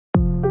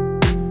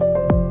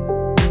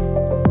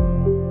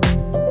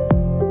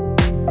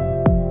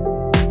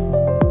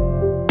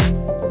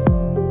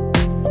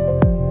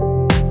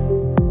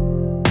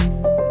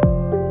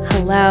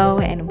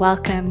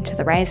welcome to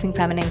the Rising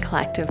Feminine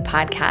Collective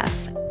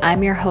podcast.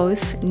 I'm your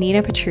host,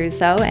 Nina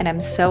Petruzzo, and I'm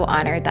so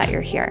honored that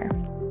you're here.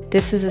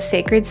 This is a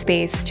sacred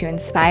space to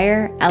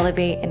inspire,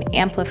 elevate, and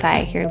amplify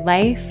your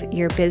life,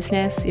 your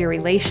business, your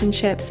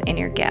relationships, and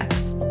your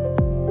gifts.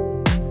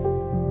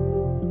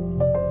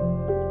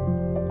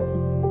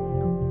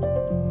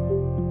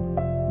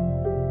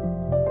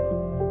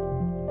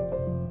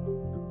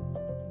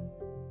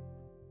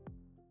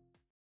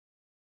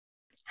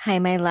 Hi,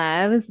 my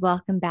loves.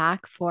 Welcome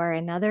back for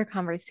another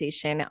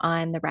conversation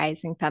on the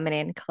Rising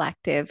Feminine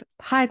Collective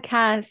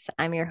podcast.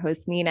 I'm your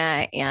host,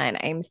 Nina, and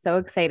I'm so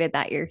excited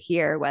that you're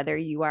here, whether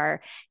you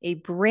are a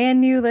brand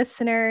new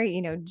listener,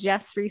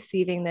 just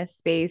receiving this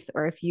space,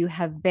 or if you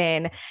have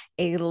been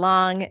a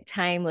long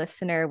time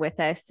listener with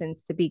us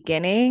since the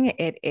beginning.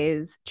 It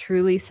is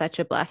truly such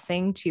a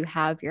blessing to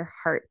have your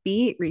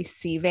heartbeat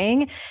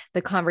receiving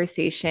the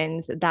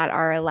conversations that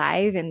are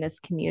alive in this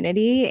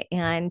community.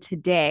 And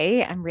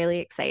today I'm really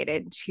excited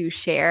to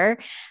share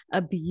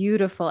a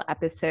beautiful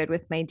episode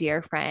with my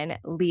dear friend,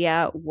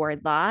 Leah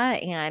Wardlaw.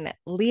 And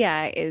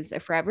Leah is a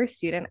forever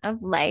student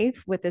of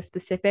life with a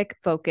specific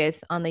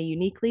focus on the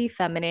uniquely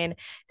feminine,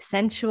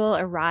 sensual,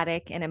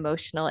 erotic, and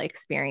emotional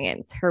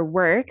experience. Her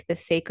work, The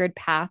Sacred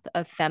Path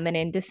of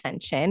Feminine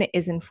Descension,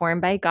 is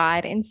informed by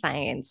God and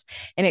science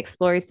and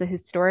explores the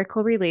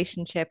historical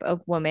relationship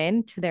of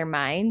women to their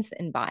minds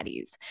and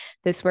bodies.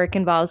 This work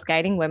involves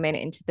guiding women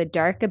into the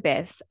dark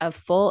abyss of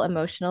full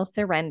emotional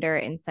surrender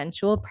and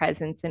sensual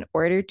presence in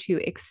order to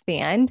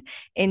expand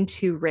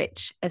into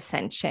rich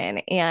ascension.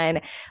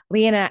 And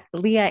Leah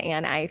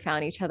and I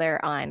found each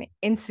other on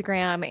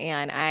Instagram,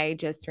 and I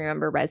just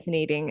remember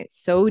resonating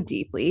so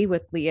deeply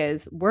with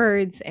Leah's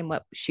words and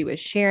what she was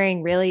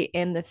sharing, really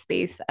in the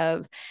space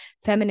of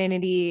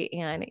femininity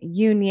and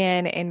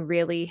union, and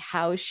really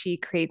how she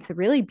creates a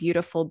really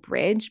beautiful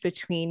bridge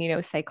between,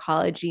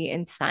 psychology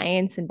and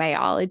science and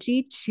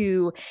biology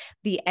to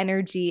the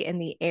energy and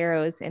the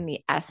arrows and the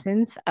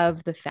essence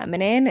of the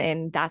feminine.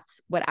 And that's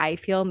what I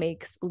feel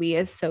makes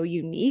Leah so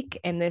unique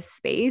in this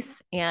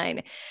space.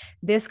 And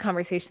this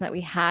conversation that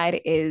we had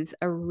is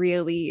a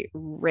really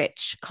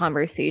rich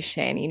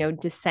conversation,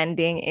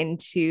 descending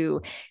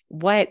into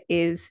what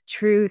is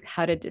truth,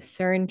 how to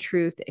discern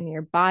truth in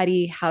your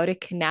body, how to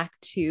connect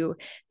to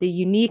the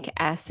unique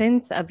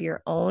essence of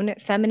your own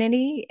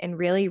femininity and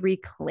really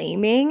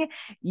reclaiming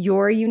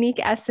your unique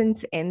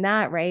essence in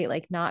that, right?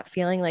 Like not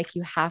feeling like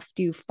you have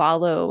to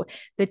follow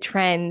the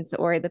trends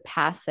or the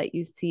paths that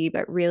you see,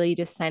 but really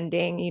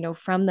descending,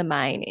 from the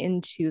mind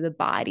into the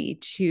body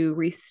to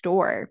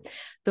restore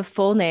the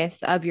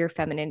fullness of your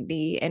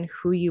femininity and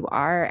who you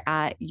are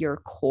at your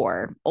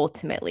core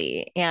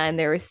ultimately. And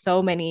there are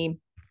so many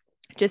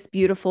just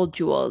beautiful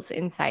jewels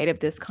inside of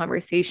this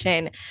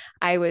conversation.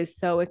 I was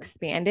so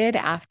expanded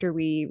after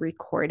we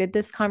recorded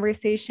this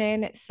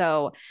conversation.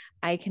 So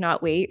I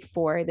cannot wait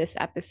for this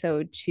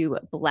episode to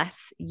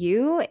bless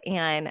you.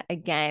 And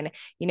again,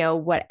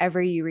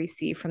 whatever you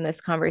receive from this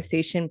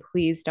conversation,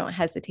 please don't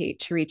hesitate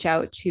to reach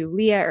out to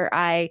Leah or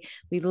I.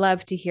 We'd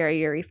love to hear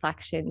your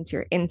reflections,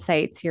 your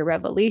insights, your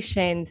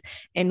revelations,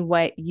 and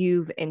what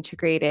you've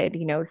integrated,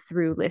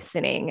 through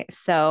listening.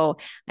 So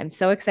I'm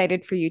so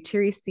excited for you to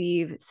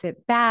receive.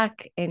 Sit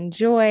back,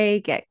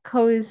 enjoy, get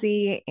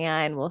cozy,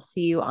 and we'll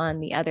see you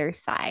on the other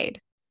side.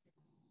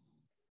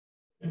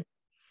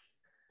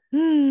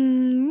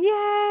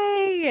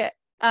 Yay!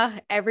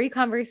 Every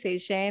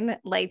conversation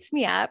lights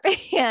me up.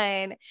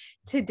 And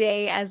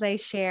today, as I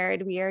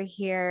shared, we are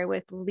here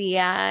with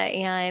Leah,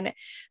 and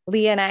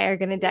Leah and I are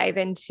going to dive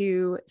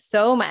into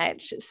so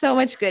much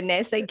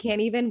goodness. I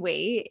can't even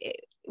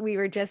wait. We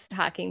were just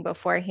talking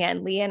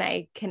beforehand. Leah and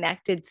I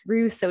connected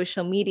through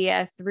social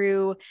media,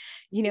 through,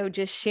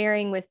 just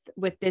sharing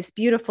with this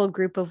beautiful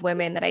group of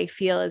women that I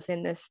feel is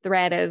in this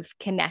thread of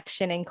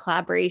connection and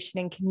collaboration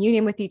and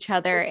communion with each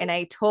other. And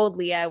I told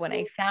Leah when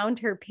I found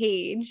her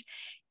page,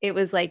 it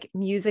was like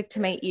music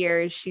to my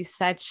ears. She's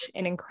such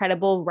an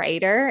incredible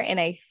writer,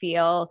 and I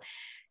feel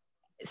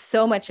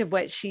so much of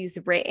what she's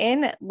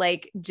written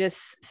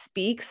just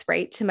speaks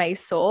right to my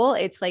soul.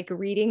 It's like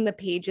reading the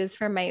pages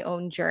from my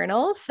own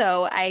journal.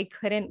 So I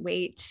couldn't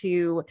wait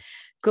to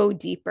go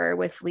deeper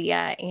with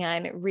Leah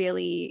and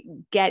really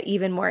get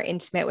even more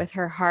intimate with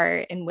her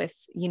heart and with,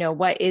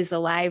 what is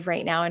alive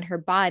right now in her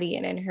body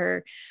and in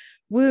her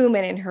womb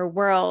and in her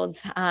world,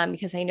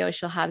 because I know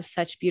she'll have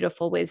such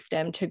beautiful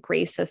wisdom to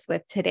grace us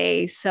with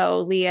today.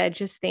 So Leah,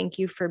 just thank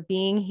you for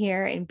being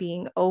here and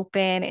being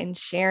open and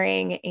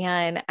sharing.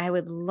 And I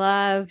would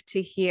love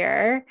to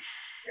hear,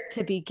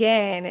 to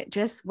begin,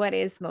 just what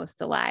is most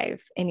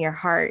alive in your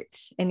heart,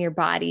 in your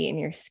body, in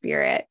your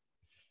spirit.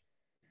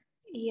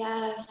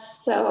 Yes.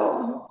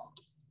 So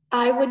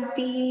I would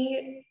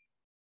be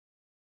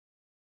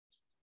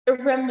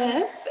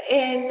remiss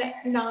in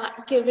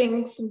not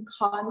giving some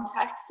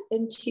context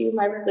into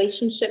my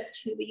relationship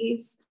to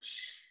these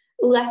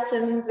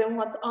lessons and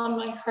what's on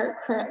my heart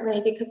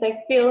currently, because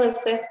I feel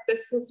as if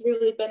this has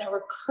really been a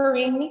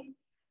recurring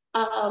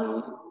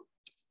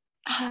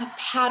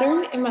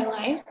pattern in my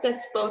life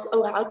that's both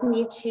allowed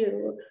me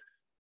to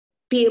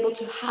be able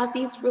to have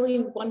these really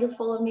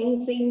wonderful,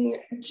 amazing,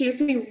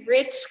 juicy,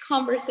 rich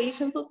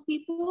conversations with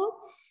people.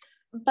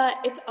 But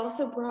it's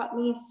also brought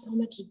me so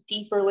much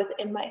deeper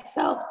within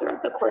myself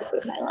throughout the course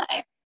of my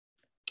life.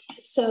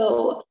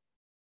 So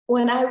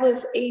when I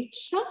was a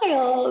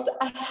child,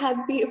 I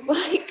had these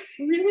like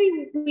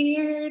really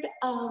weird,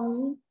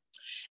 and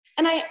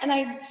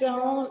I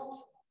don't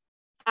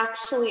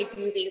actually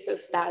view these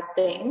as bad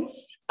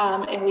things.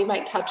 And we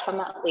might touch on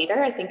that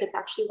later. I think it's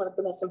actually one of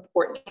the most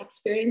important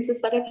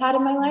experiences that I've had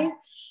in my life.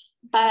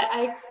 But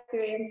I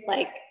experienced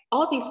like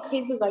all these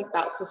crazy like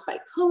bouts of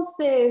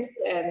psychosis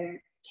and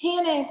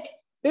panic,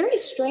 very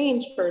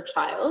strange for a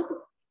child.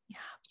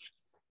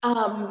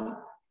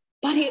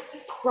 But it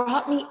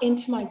brought me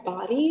into my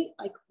body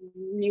like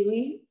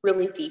really,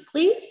 really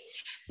deeply,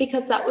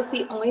 because that was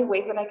the only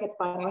way that I could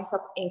find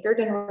myself anchored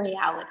in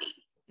reality.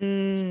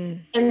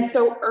 And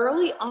so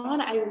early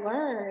on, I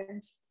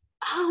learned,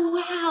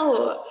 oh,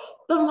 wow,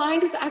 the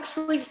mind is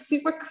actually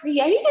super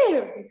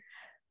creative.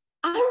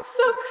 I'm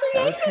so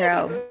creative.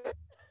 So true.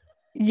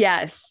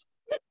 Yes.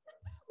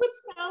 Which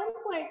sounds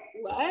like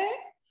what?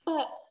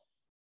 But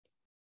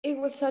it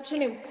was such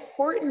an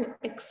important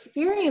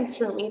experience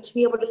for me to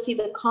be able to see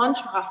the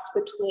contrast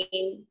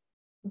between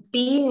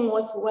being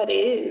with what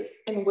is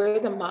and where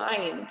the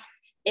mind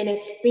and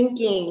its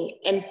thinking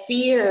and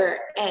fear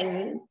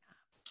and,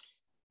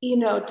 you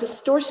know,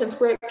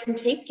 distortions, where it can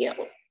take you.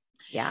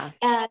 Yeah.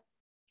 And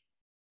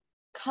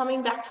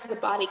coming back to the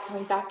body,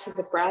 coming back to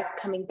the breath,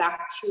 coming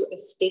back to a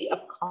state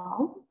of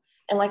calm.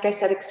 And like I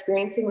said,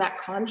 experiencing that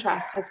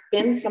contrast has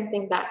been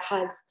something that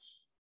has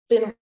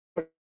been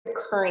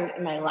recurring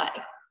in my life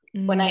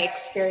when I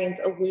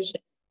experience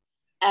illusion.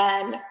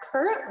 And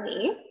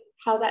currently,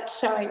 how that's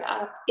showing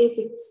up is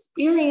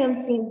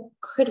experiencing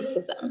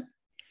criticism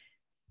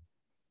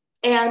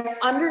and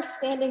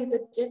understanding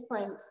the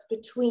difference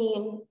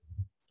between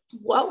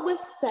what was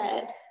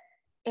said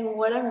and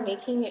what I'm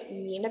making it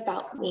mean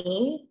about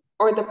me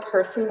or the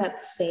person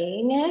that's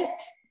saying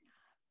it.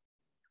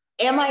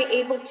 Am I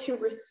able to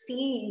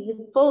receive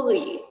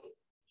fully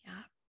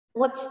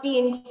what's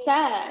being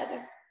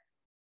said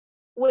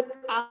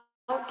without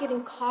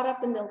getting caught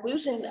up in the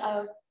illusion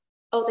of,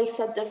 oh, they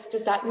said this,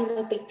 does that mean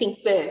that they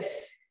think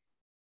this?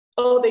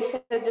 Oh, they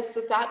said this,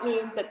 does that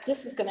mean that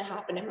this is going to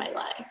happen in my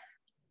life?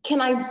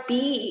 Can I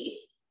be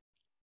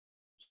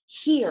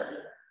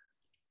here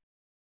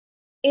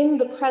in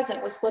the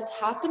present with what's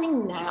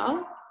happening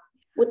now,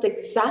 with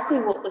exactly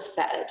what was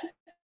said?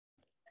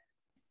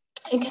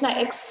 And can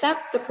I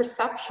accept the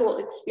perceptual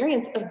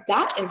experience of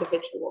that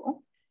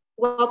individual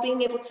while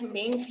being able to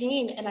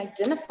maintain and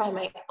identify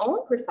my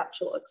own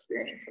perceptual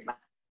experience of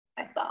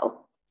myself?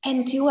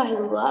 And do I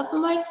love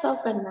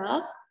myself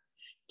enough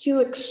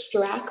to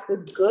extract the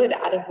good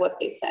out of what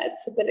they said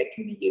so that it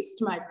can be used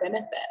to my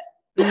benefit?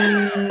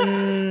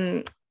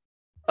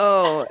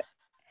 Oh,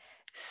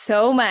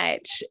 so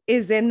much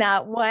is in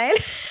that one,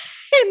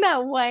 in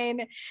that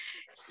one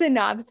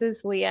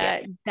synopsis,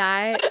 Leah,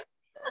 that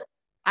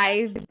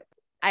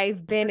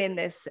I've been in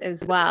this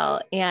as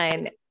well.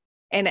 And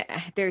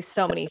there's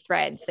so many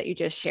threads that you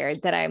just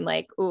shared that I'm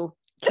like, oh,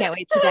 can't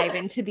wait to dive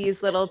into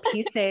these little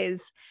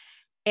pieces.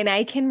 And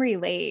I can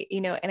relate, you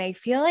know, and I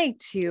feel like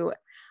too,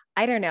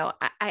 I don't know,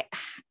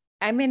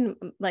 I'm in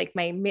like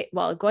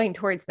going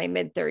towards my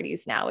mid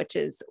 30s now, which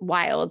is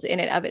wild in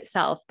and of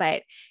itself.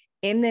 But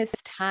in this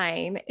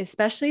time,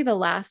 especially the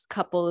last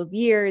couple of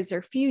years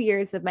or few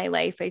years of my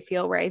life, I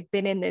feel where I've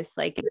been in this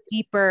like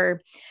deeper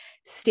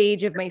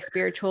stage of my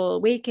spiritual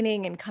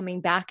awakening and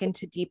coming back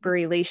into deeper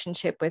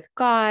relationship with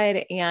God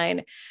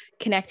and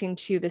connecting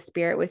to the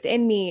spirit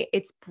within me,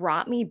 it's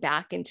brought me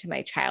back into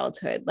my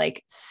childhood,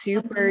 like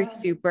super,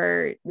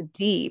 super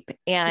deep.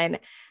 And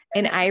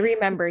I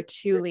remember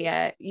too,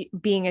 Leah,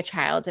 being a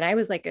child, and I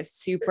was like a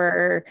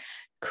super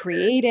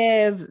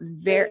creative,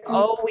 very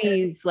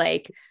always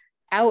like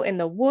out in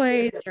the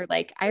woods, or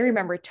like I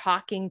remember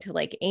talking to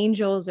like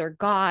angels or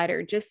God,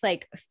 or just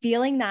like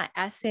feeling that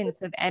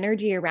essence of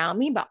energy around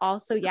me, but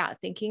also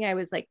thinking I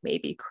was like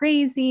maybe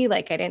crazy,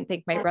 like I didn't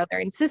think my brother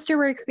and sister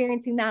were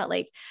experiencing that,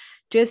 like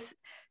just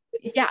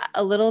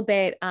a little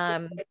bit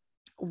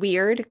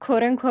weird,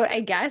 quote unquote,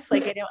 I guess,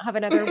 like I don't have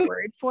another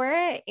word for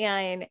it.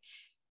 And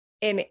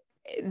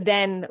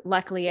then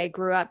luckily I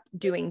grew up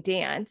doing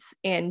dance,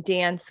 and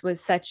dance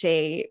was such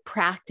a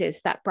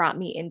practice that brought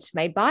me into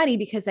my body,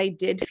 because I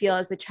did feel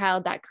as a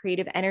child that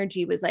creative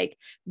energy was like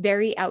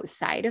very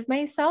outside of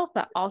myself,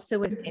 but also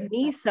within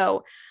me.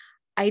 So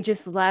I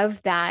just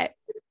love that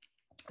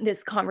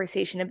this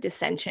conversation of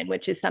dissension,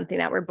 which is something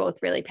that we're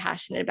both really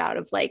passionate about,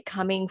 of like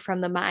coming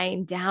from the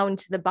mind down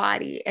to the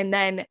body. And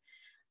then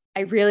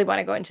I really want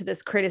to go into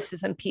this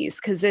criticism piece,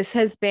 because this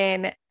has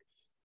been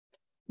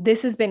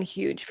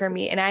huge for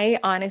me. And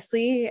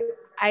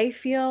I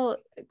feel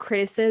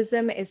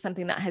criticism is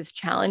something that has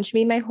challenged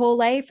me my whole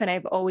life. And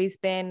I've always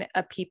been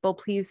a people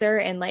pleaser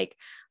and like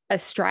a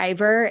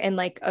striver and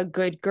like a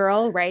good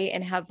girl, right?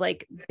 And have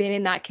like been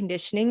in that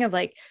conditioning of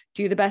like,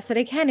 do the best that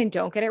I can and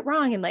don't get it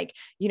wrong. And like,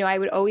 you know, I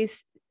would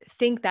always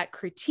think that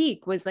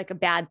critique was like a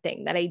bad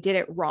thing, that I did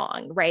it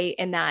wrong. Right.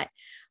 And that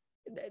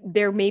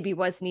there maybe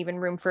wasn't even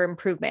room for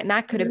improvement. And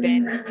that could have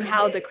been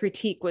how the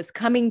critique was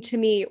coming to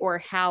me or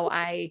how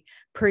I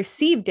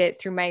perceived it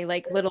through my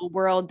like little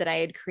world that I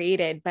had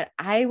created. But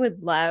I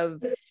would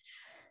love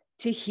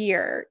to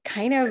hear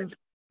kind of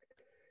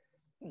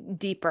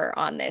deeper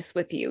on this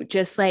with you,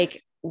 just like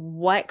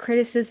what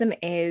criticism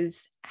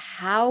is,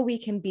 how we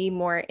can be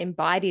more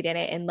embodied in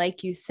it. And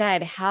like you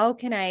said, how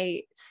can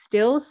I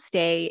still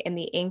stay in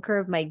the anchor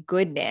of my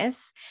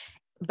goodness,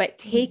 but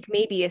take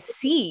maybe a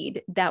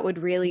seed that would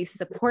really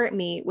support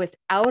me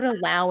without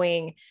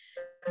allowing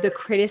the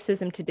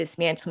criticism to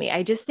dismantle me.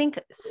 I just think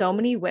so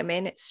many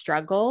women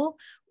struggle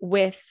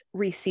with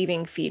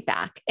receiving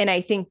feedback. And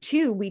I think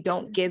too, we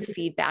don't give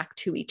feedback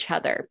to each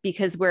other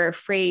because we're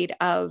afraid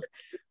of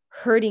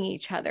hurting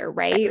each other,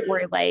 right?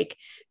 Or like,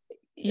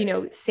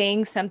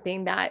 saying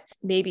something that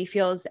maybe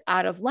feels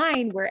out of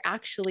line, where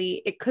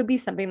actually it could be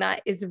something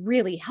that is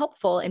really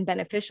helpful and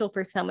beneficial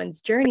for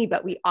someone's journey,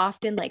 but we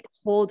often like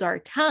hold our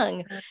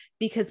tongue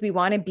because we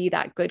want to be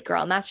that good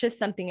girl. And that's just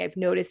something I've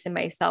noticed in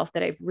myself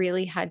that I've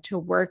really had to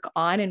work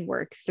on and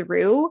work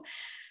through.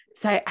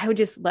 So I would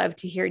just love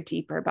to hear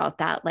deeper about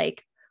that.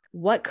 Like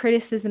what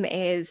criticism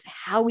is,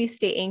 how we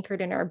stay anchored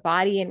in our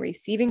body and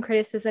receiving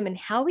criticism, and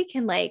how we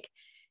can like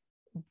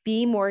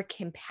be more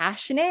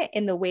compassionate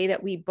in the way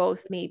that we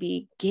both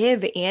maybe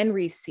give and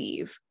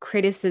receive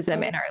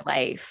criticism in our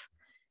life.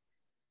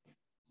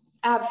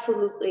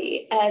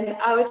 Absolutely. And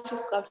I would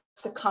just love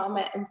to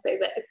comment and say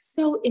that it's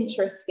so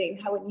interesting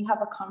how when you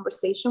have a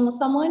conversation with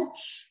someone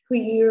who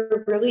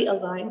you're really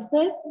aligned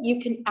with,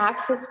 you can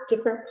access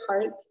different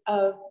parts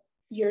of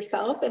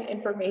yourself and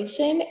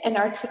information and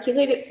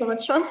articulate it so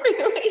much more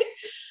clearly.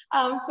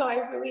 So I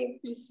really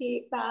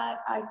appreciate that.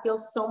 I feel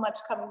so much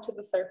coming to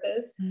the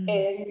surface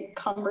in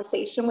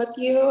conversation with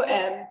you.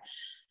 And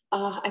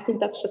I think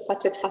that's just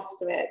such a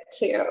testament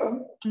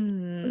to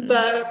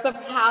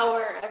the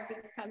power of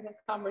these kinds of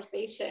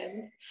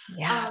conversations.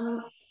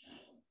 Yeah.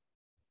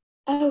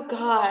 Oh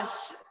gosh,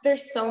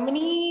 there's so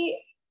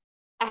many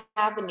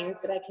avenues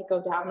that I could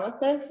go down with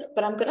this,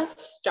 but I'm going to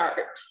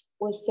start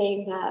with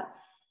saying that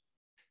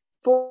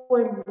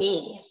for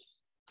me,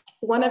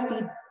 one of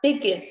the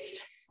biggest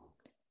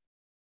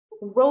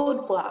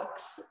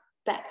roadblocks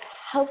that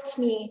helped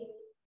me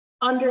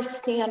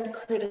understand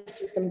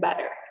criticism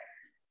better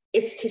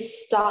is to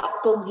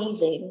stop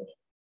believing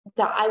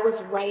that I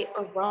was right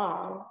or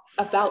wrong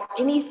about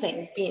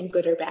anything being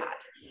good or bad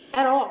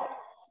at all.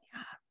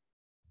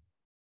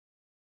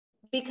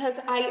 Because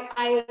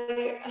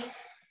I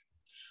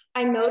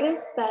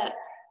noticed that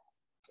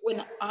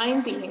when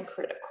I'm being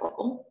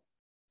critical,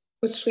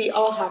 which we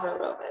all have our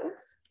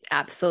moments.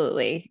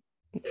 Absolutely.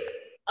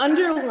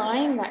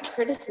 Underlying that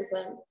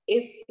criticism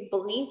is the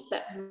belief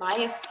that my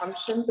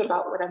assumptions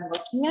about what I'm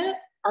looking at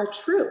are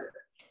true.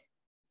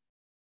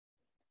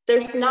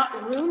 There's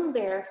not room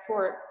there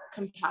for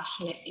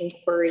compassionate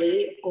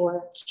inquiry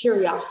or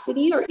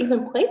curiosity or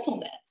even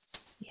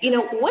playfulness.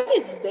 What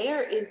is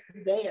there,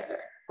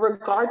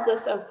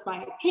 regardless of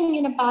my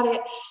opinion about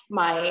it,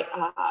 my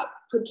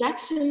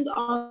projections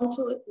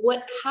onto it.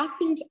 What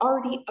happened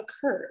already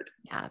occurred.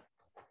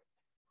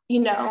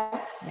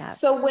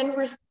 So when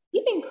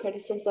receiving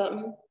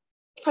criticism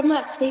from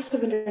that space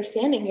of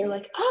understanding, you're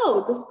like,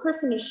 oh, this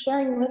person is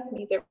sharing with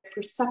me their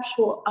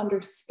perceptual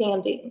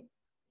understanding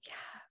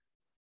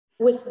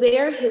with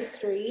their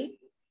history,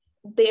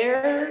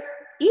 without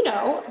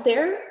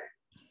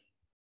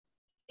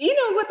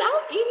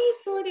any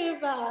sort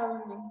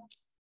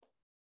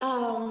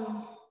of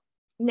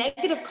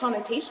negative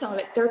connotation on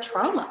it, their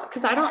trauma.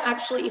 Because I don't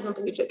actually even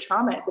believe that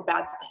trauma is a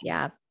bad thing.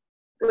 Yeah.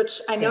 Which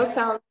I know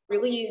sounds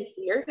really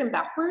weird and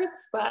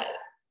backwards, but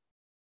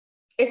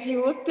if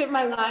you looked at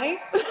my life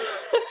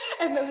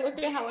and then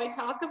look at how I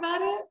talk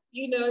about it,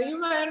 you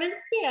might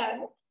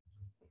understand.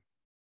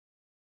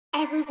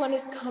 Everyone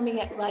is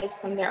coming at life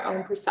from their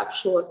own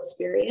perceptual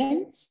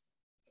experience.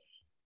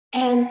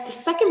 And the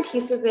second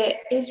piece of it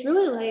is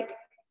really like,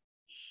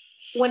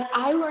 when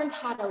I learned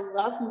how to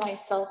love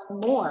myself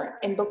more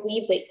and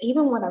believe that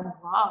even when I'm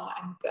wrong,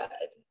 I'm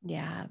good.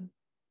 Yeah.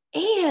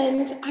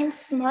 And I'm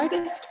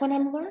smartest when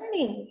I'm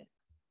learning,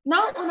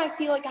 not when I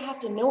feel like I have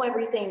to know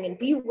everything and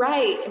be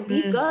right and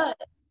be good.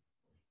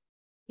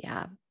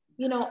 Yeah.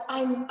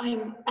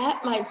 I'm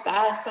at my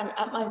best. I'm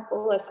at my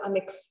fullest. I'm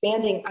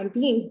expanding. I'm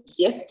being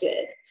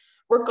gifted,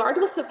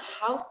 regardless of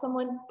how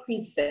someone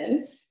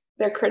presents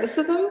their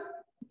criticism.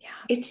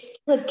 It's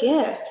still a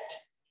gift.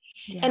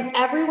 And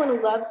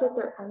everyone loves at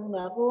their own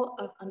level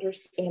of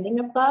understanding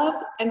of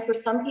love. And for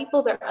some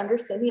people, their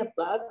understanding of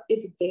love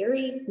is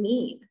very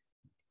mean.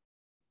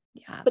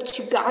 But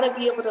you gotta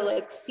be able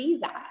to see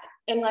that.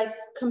 And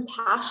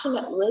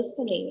compassionate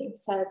listening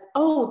says,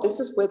 oh,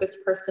 this is where this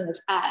person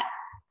is at.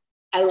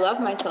 I love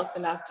myself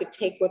enough to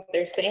take what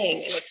they're saying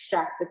and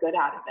extract the good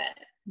out of it.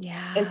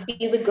 And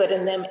see the good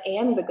in them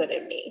and the good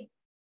in me.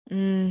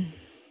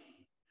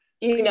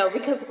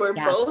 Because we're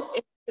both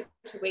in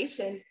a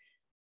situation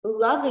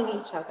loving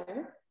each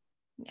other.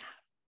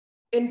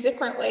 in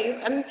different ways.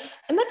 And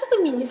that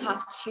doesn't mean you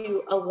have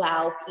to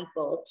allow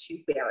people to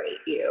berate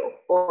you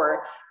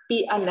or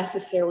be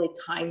unnecessarily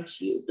kind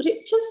to you, but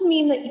it just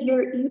means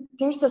that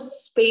there's a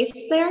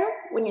space there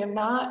when you're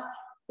not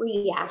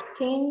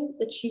reacting,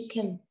 that you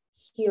can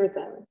hear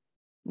them.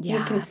 You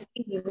can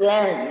see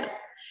them.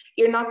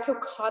 You're not so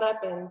caught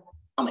up in,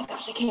 oh my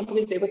gosh, I can't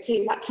believe they would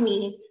say that to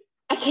me.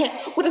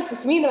 What does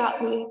this mean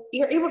about me?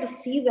 You're able to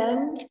see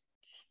them,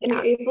 and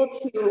you're able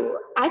to,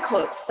 I call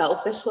it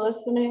selfish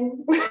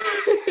listening.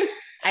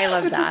 I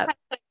love that. Just kind of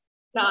like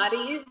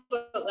naughty,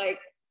 but like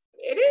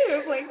it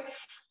is like,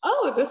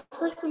 oh, this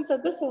person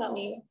said this about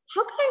me.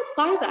 How can I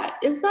apply that?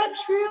 Is that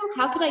true?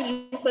 How can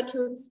I use that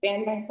to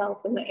expand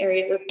myself in the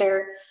area that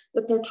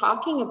they're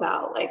talking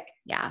about? Like,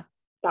 yeah,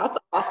 that's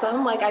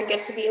awesome. Like, I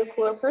get to be a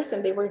cooler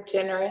person. They were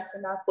generous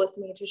enough with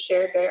me to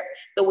share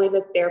the way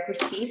that they're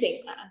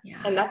perceiving us.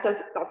 Yeah. And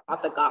that's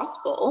not the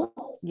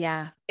gospel.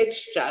 Yeah.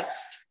 It's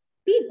just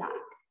feedback.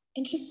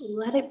 And just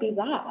let it be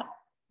that.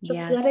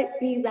 Let it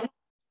be that.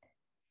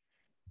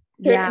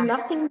 There's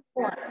nothing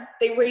more.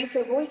 They raised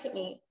their voice at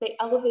me. They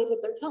elevated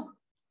their tone.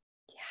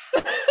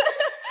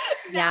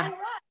 Now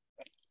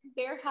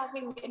they're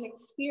having an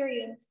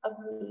experience of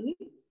me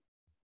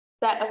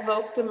that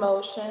evoked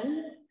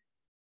emotion.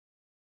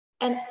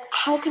 And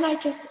how can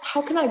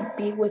I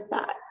be with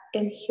that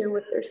and hear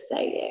what they're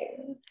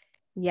saying?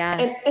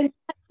 Yes. And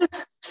that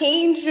just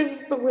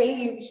changes the way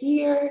you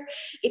hear.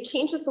 It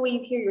changes the way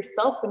you hear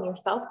yourself, and you're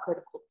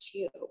self-critical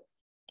too.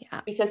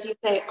 Yeah. Because you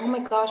say, oh my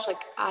gosh,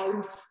 like,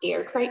 I'm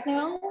scared right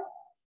now.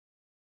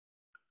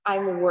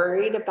 I'm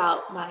worried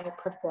about my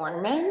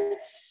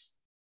performance.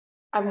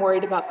 I'm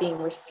worried about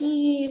being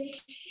received.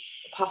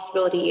 The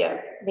possibility of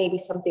maybe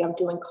something I'm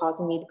doing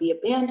causing me to be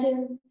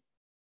abandoned.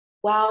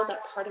 Wow,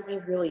 that part of me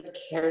really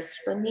cares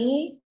for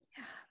me.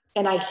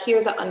 And I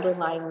hear the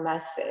underlying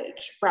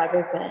message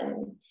rather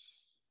than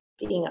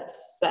being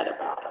upset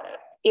about it.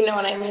 You know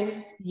what I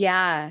mean?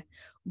 Yeah.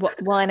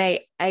 Well, and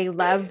I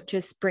love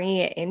just bringing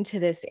it into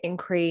this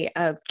inquiry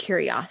of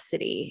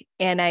curiosity.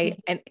 And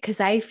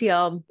because I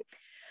feel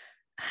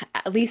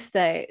at least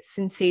the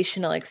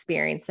sensational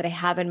experience that I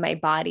have in my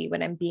body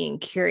when I'm being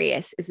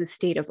curious is a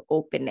state of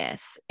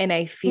openness. And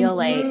I feel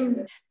like,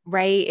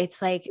 right,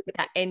 it's like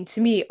that, and to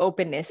me,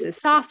 openness is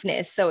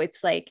softness. So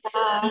it's like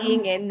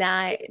being in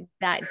that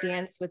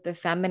dance with the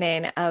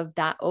feminine of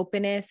that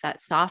openness,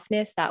 that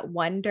softness, that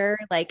wonder,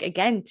 like,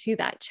 again, to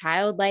that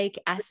childlike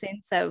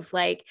essence of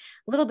like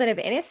a little bit of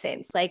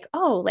innocence, like,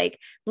 oh, like,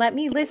 let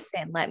me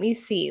listen, let me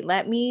see,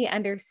 let me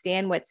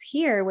understand what's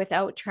here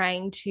without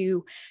trying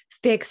to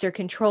fix or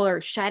control or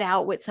shut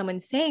out what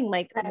someone's saying.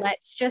 Like,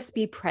 let's just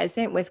be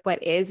present with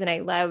what is. And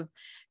I love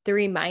the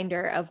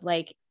reminder of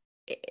like,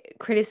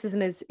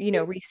 criticism is,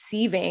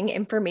 receiving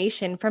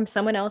information from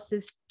someone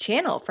else's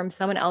channel, from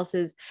someone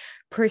else's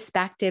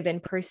perspective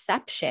and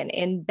perception.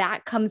 And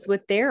that comes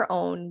with their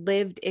own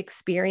lived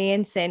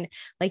experience. And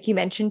like you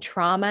mentioned,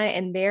 trauma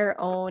and their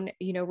own,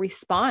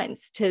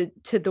 response to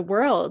the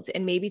world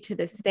and maybe to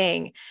this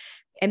thing.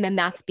 And then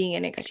that's being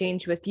in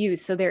exchange with you.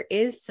 So there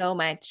is so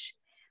much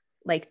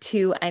like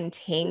to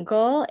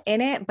untangle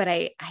in it, but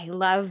I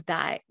love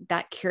that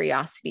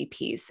curiosity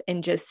piece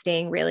and just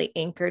staying really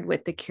anchored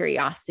with the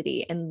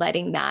curiosity and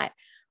letting that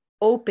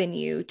open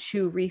you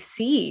to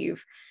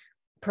receive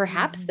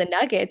perhaps the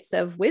nuggets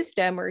of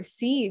wisdom or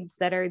seeds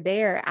that are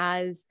there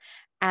as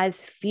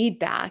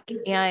feedback.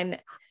 And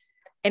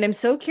I'm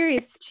so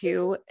curious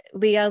too,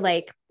 Leah,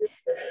 like,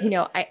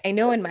 I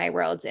know in my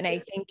world, and I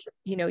think,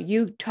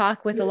 you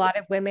talk with a lot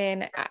of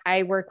women.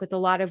 I work with a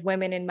lot of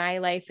women in my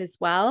life as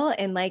well.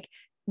 And like,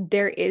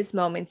 there is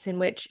moments in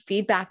which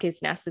feedback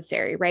is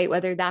necessary, right?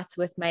 Whether that's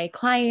with my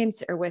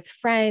clients or with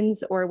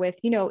friends or with,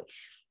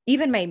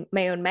 even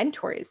my own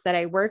mentors that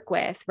I work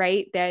with,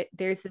 right? That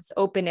there's this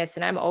openness.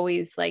 And I'm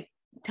always like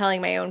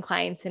telling my own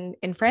clients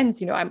and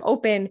friends, I'm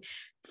open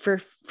for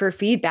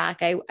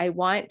feedback. I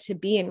want to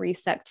be in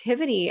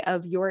receptivity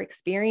of your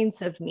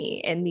experience of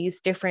me in these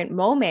different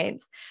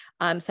moments.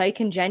 So I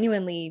can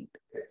genuinely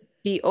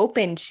be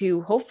open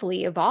to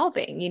hopefully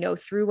evolving,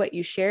 through what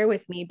you share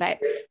with me. But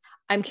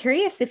I'm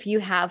curious if you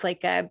have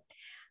like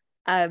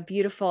a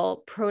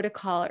beautiful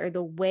protocol or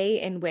the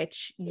way in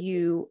which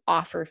you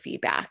offer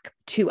feedback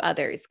to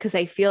others. Cause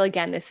I feel,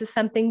 again, this is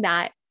something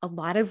that a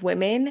lot of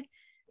women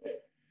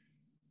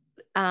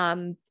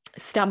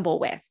stumble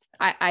with.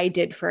 I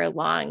did for a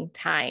long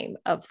time,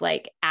 of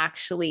like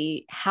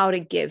actually how to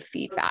give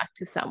feedback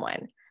to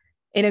someone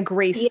in a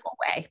graceful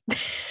way.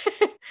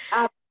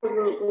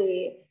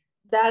 Absolutely.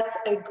 That's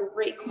a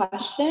great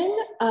question.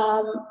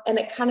 And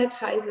it kind of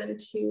ties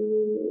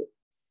into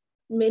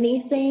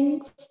many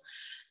things,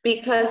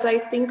 because I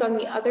think on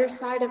the other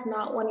side of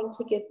not wanting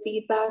to give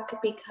feedback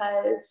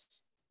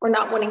or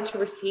not wanting to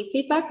receive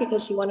feedback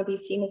because you want to be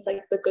seen as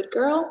like the good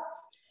girl,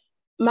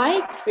 my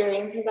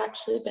experience has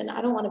actually been, I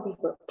don't want to be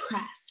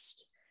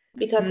repressed,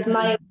 because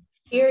my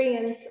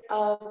experience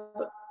of,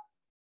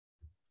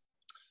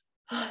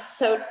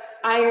 so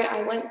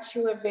I went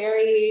to a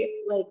very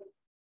like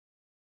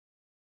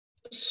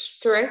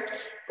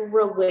strict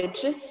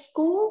religious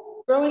school.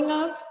 growing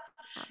up.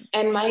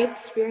 And my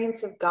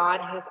experience of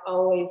God has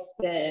always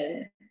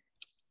been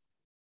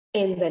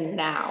in the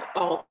now,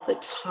 all the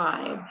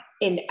time,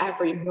 in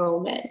every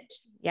moment.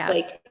 Yeah.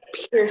 Like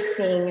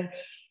piercing,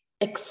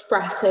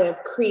 expressive,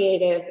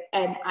 creative.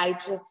 And I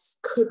just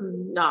could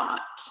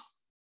not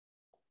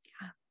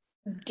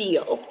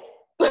deal.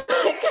 I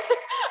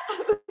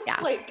was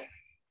like,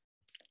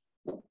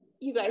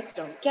 you guys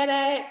don't get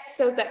it.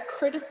 So that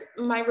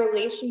my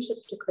relationship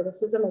to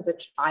criticism as a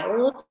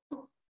child,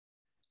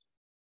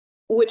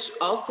 which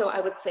also I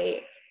would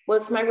say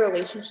was my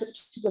relationship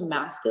to the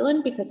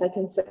masculine, because I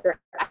consider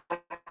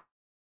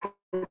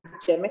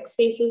academic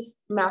spaces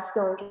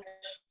masculine,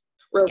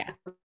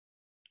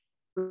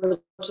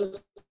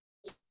 religious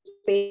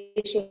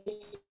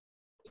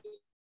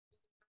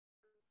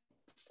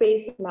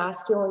space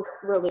masculine,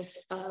 religious,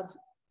 of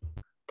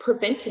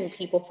preventing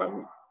people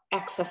from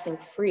accessing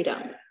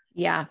freedom.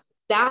 Yeah.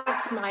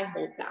 That's my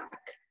holdback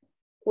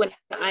when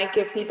I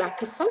give feedback,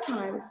 because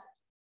sometimes,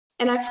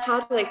 and I've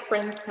had like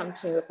friends come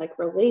to me with like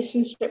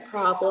relationship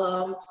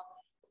problems,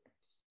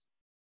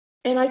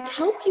 and I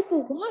tell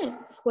people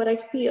once what I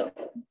feel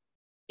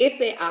if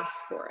they ask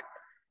for it.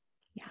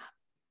 Yeah.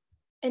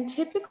 And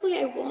typically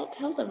I won't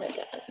tell them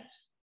again,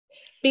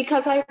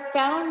 because I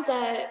found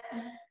that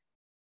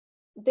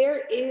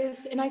there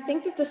is, and I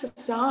think that this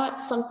is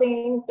not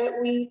something that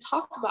we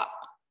talk about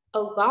a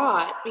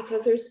lot,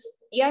 because there's,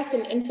 yes,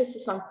 an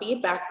emphasis on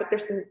feedback, but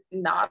there's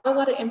not a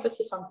lot of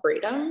emphasis on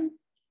freedom.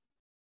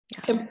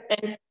 Yeah.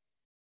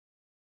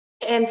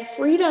 And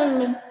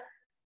freedom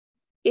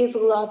is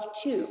love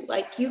too.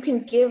 Like you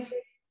can give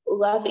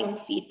loving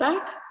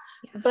feedback,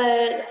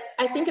 but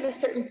I think at a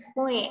certain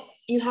point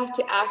you have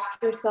to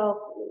ask yourself,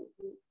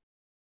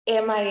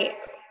 am I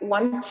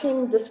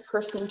wanting this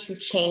person to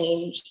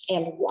change,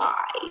 and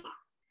why?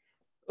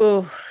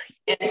 Oh,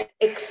 and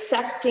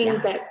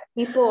accepting that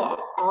people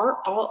are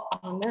all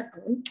on their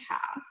own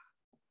path,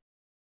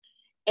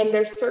 and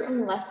there's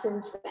certain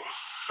lessons that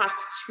have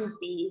to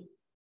be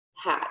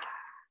had.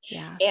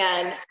 Yeah.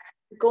 And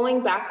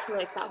going back to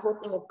like that whole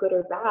thing of good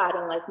or bad,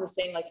 and like me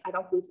saying like I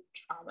don't believe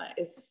trauma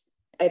is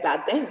a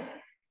bad thing.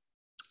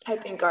 I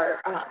think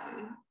our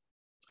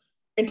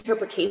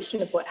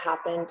interpretation of what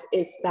happened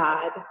is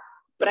bad,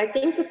 but I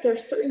think that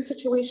there's certain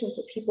situations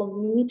that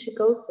people need to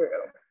go through.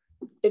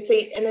 It's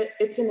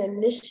an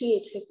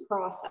initiative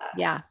process.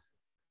 Yeah.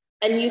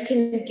 And you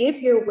can give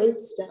your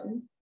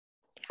wisdom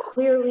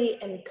clearly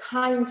and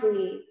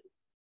kindly,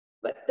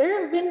 but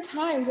there have been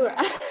times where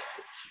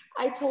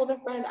I told a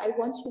friend, I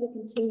want you to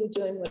continue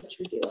doing what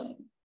you're doing.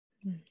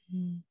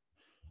 Mm-hmm.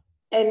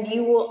 And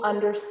you will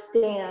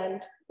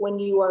understand when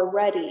you are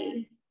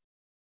ready,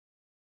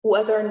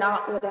 whether or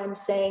not what I'm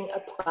saying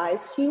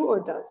applies to you or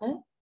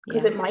doesn't,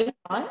 because it might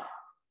not.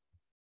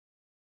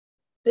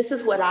 This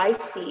is what I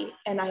see,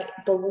 and I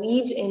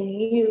believe in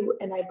you,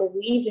 and I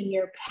believe in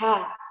your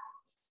path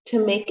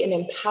to make an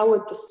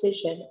empowered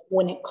decision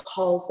when it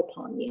calls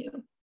upon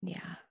you.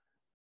 Yeah.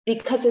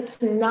 Because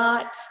it's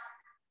not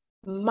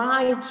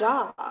my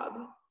job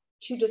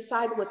to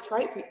decide what's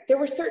right for you. There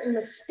were certain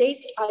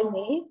mistakes I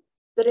made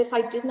that if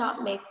I did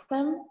not make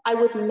them, I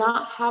would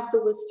not have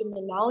the wisdom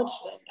and knowledge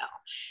that I know.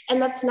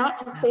 And that's not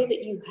to say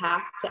that you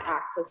have to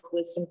access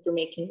wisdom through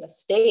making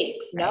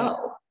mistakes. Right.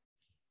 No.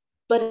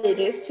 But it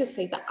is to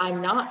say that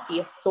I'm not the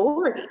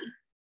authority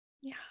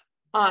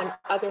on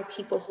other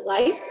people's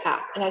life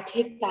path. And I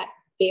take that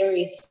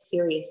very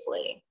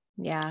seriously.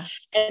 Yeah.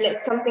 And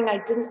it's something I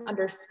didn't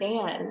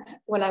understand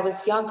when I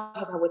was young,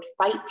 because I would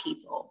fight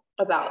people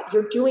about,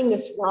 you're doing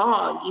this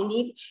wrong. You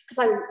need,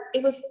 because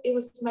it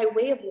was my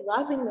way of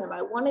loving them.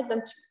 I wanted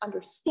them to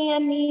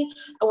understand me.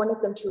 I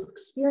wanted them to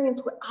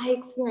experience what I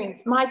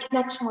experienced, my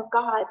connection with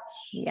God.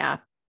 Yeah.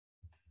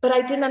 But I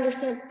didn't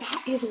understand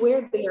that is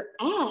where they're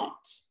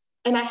at.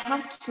 And I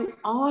have to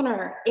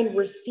honor and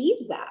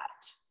receive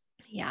that.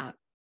 Yeah.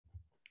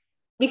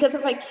 Because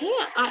if I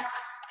can't,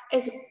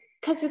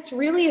 because it's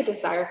really a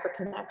desire for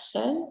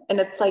connection. And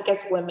it's like,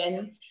 as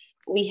women,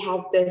 we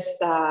have this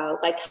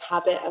like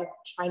habit of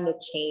trying to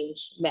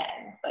change men,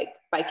 like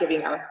by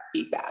giving our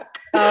feedback.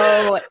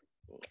 Oh,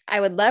 I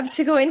would love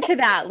to go into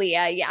that,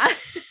 Leah. Yeah.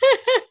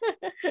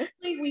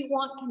 We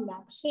want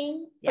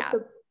connection. Yeah.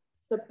 But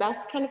the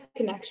best kind of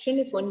connection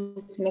is when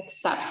you can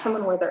accept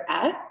someone where they're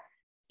at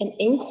and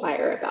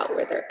inquire about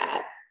where they're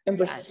at and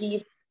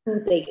receive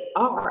who they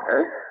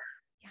are.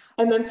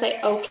 And then say,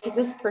 oh, can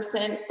this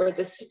person or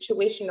this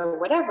situation or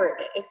whatever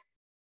it is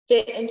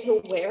fit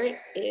into where it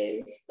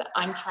is that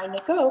I'm trying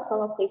to go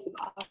from a place of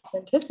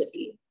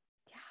authenticity?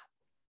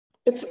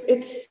 Yeah.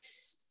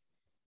 It's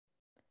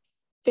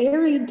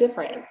very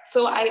different.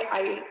 So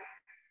I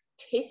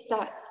take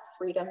that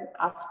freedom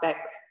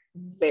aspect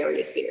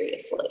very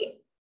seriously.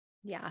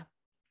 Yeah.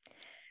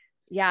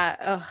 Yeah.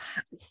 Oh,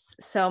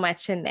 so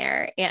much in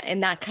there.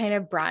 And that kind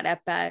of brought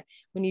up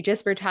when you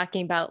just were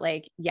talking about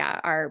like,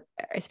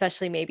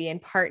 especially maybe in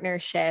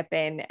partnership,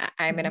 and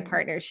I'm in a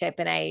partnership,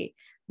 and I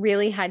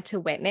really had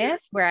to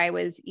witness where I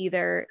was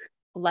either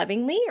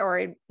lovingly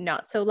or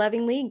not so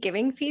lovingly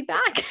giving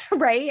feedback,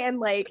 right? And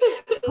like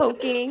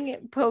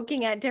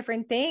poking at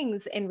different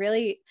things and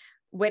really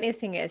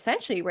witnessing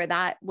essentially where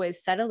that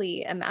was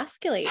subtly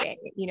emasculating,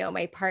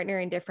 my partner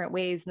in different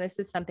ways. And this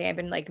is something I've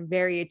been like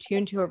very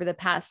attuned to over the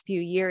past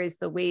few years,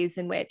 the ways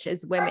in which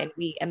as women,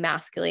 we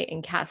emasculate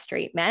and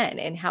castrate men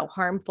and how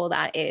harmful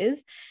that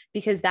is,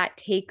 because that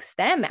takes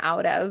them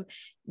out of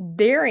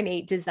their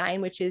innate design,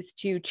 which is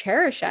to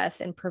cherish us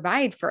and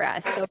provide for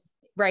us. So,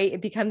 right,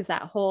 it becomes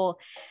that whole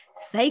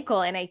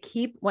cycle. And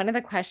one of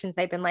the questions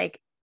I've been like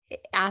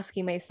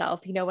asking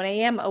myself, when I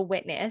am a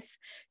witness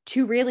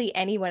to really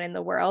anyone in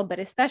the world, but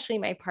especially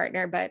my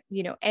partner, but,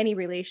 any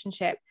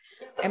relationship,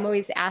 I'm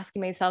always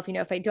asking myself,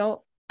 if I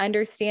don't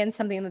understand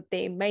something that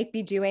they might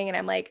be doing, and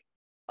I'm like,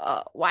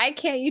 why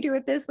can't you do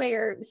it this way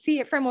or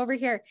see it from over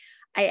here?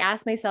 I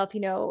ask myself,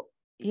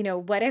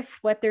 what if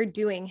what they're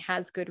doing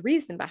has good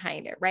reason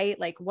behind it, right?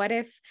 Like, what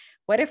if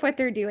what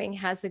they're doing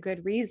has a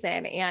good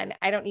reason, and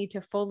I don't need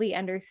to fully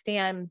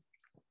understand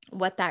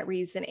what that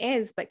reason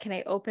is, but can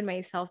I open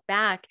myself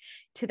back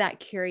to that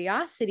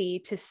curiosity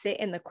to sit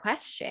in the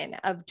question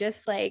of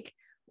just like,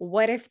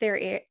 what if there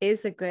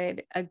is a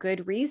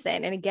good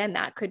reason? And again,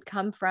 that could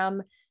come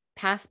from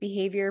past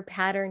behavior,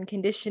 pattern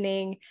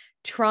conditioning,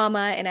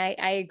 trauma. And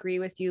I agree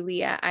with you,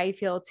 Leah. I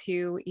feel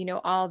too,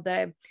 all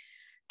the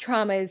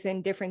traumas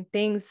and different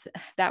things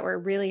that were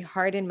really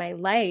hard in my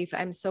life,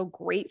 I'm so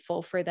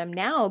grateful for them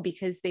now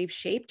because they've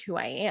shaped who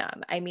I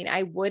am. I mean,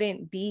 I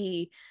wouldn't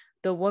be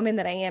the woman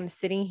that I am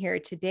sitting here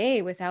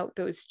today without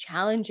those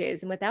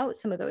challenges and without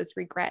some of those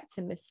regrets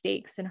and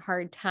mistakes and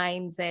hard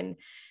times and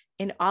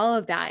all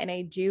of that. And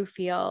I do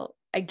feel,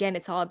 again,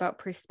 it's all about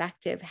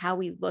perspective, how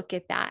we look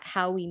at that,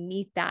 how we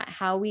meet that,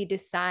 how we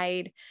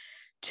decide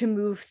to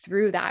move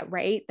through that,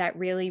 right? That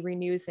really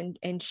renews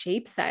and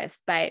shapes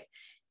us. But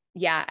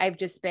yeah,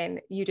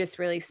 you just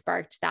really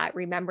sparked that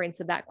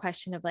remembrance of that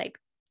question of like,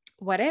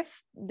 what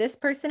if this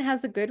person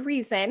has a good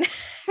reason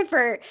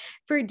for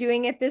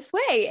doing it this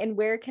way? And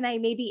where can I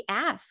maybe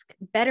ask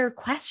better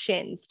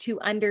questions to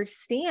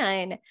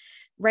understand,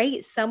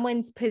 right,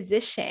 someone's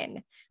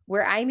position,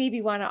 where I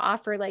maybe want to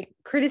offer like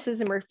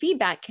criticism or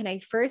feedback? Can I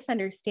first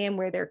understand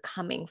where they're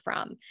coming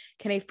from?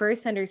 Can I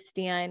first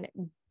understand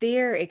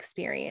their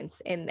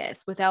experience in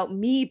this without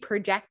me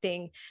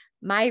projecting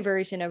my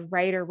version of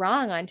right or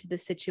wrong onto the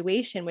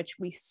situation, which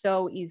we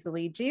so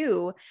easily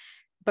do?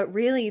 But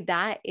really,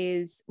 that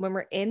is when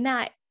we're in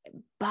that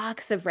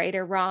box of right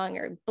or wrong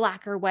or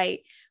black or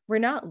white, we're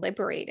not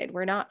liberated.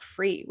 We're not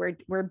free.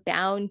 We're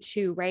bound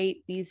to, right,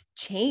 these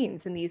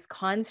chains and these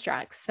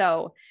constructs.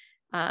 So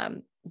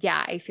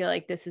yeah, I feel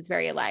like this is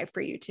very alive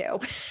for you too.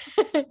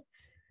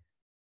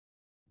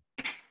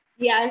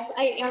 Yes,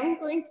 I am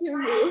going to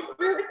move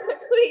really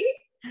quickly.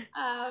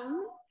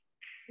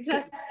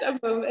 Just a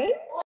moment.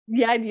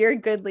 Yeah, you're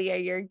good, Leah.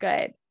 You're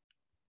good.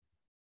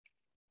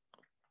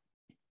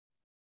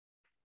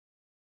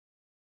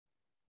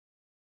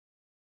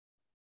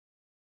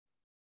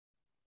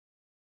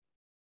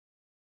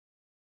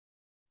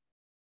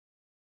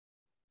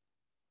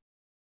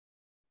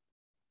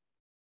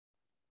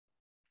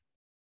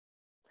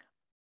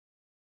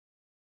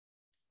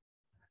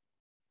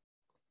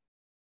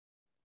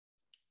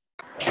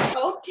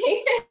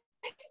 Okay.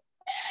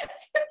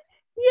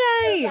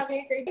 Yay. That'd be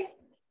a great day.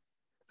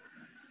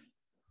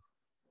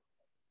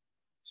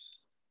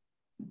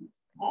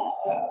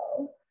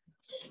 Uh-oh.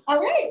 All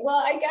right.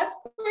 Well, I guess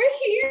we're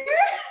here.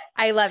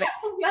 I love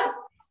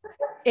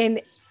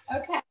it.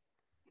 Okay.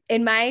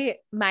 And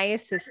my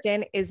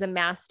assistant is a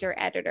master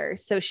editor.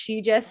 So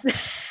she just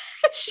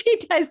she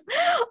does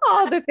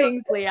all the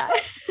things, Leah.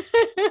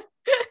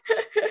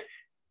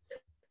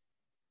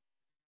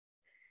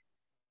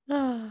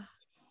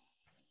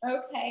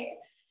 Okay.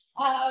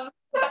 So I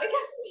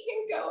guess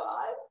we can go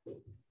on.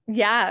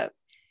 Yeah.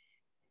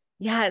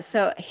 Yeah.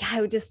 So yeah,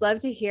 I would just love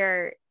to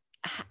hear,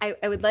 I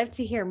would love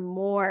to hear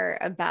more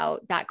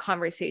about that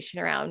conversation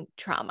around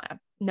trauma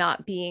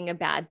not being a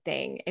bad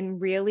thing.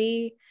 And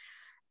really,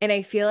 and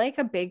I feel like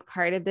a big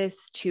part of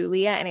this too,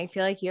 Leah, and I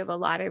feel like you have a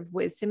lot of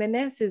wisdom in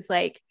this, is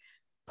like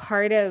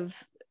part of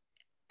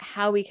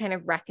how we kind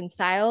of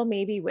reconcile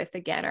maybe with,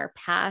 again, our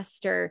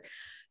past or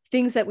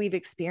things that we've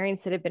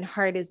experienced that have been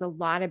hard, is a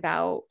lot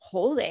about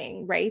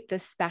holding, right, the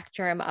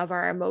spectrum of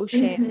our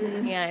emotions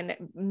and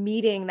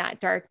meeting that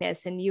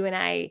darkness. And you and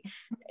I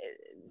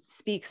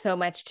speak so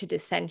much to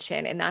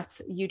dissension, and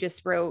you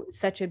just wrote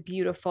such a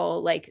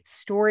beautiful like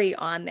story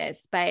on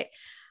this. But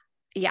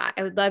yeah,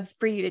 I would love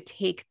for you to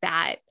take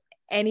that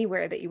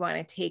anywhere that you want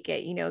to take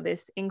it,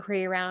 this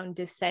inquiry around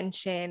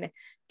dissension,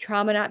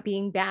 trauma not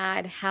being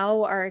bad,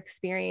 how our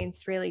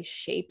experience really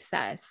shapes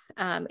us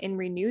and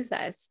renews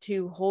us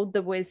to hold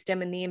the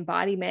wisdom and the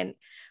embodiment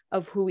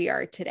of who we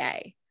are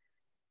today.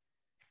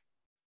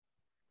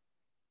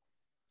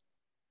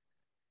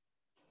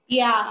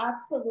 Yeah,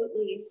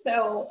 absolutely.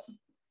 So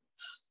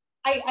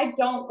I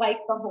don't like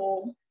the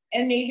whole,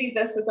 and maybe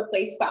this is a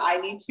place that I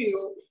need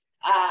to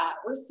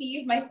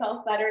receive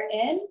myself better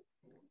in.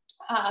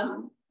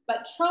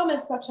 but trauma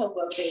is such a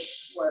loaded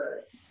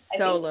word, So I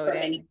think, loaded. for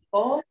many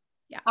people.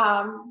 Yeah.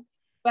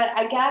 But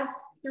I guess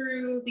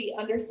through the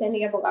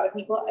understanding of a lot of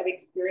people, I've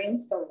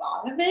experienced a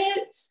lot of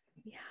it.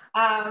 Yeah.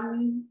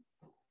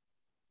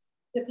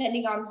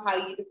 Depending on how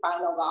you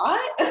define a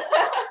lot.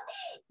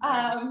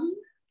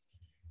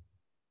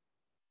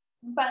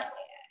 But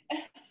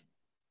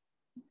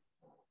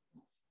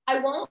I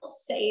won't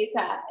say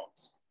that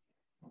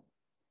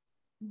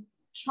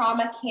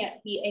trauma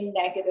can't be a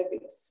negative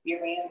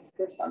experience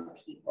for some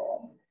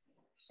people.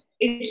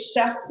 It's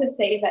just to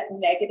say that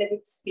negative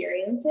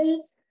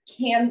experiences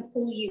can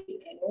pull you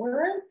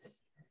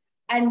inwards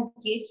and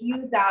give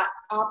you that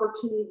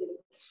opportunity to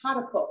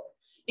catapult.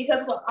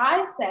 Because what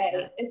I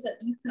say is that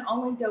you can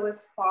only go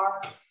as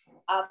far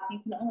up, you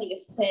can only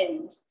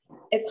ascend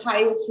as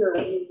high as you're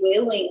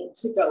willing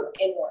to go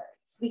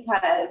inwards,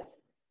 because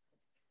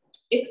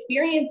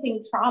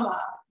experiencing trauma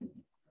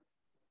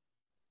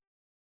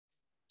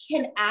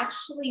can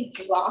actually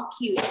block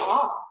you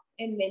off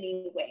in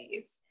many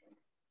ways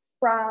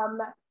from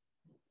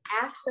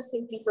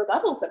accessing deeper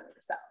levels of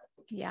yourself.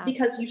 Yeah.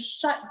 Because you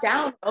shut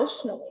down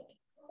emotionally.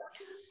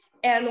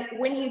 And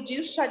when you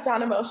do shut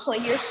down emotionally,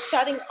 you're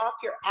shutting off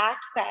your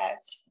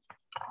access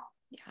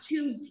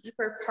to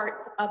deeper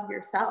parts of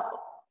yourself.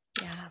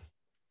 Yeah.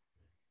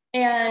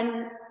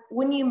 And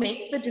when you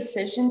make the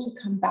decision to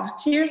come back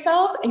to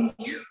yourself and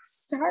you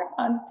start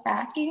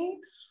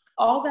unpacking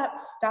all that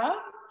stuff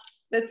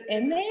that's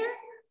in there,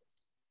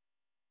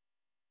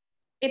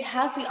 it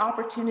has the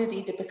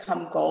opportunity to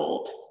become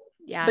gold.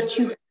 Yeah. But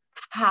you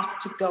have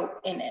to go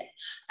in it.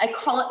 I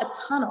call it a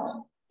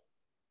tunnel.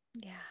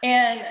 Yeah.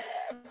 And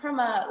from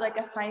a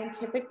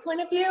scientific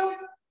point of view,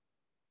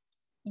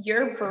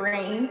 your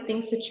brain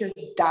thinks that you're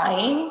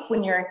dying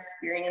when you're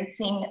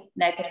experiencing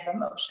negative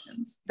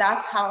emotions.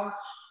 That has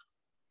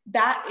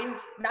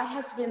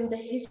been the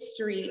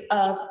history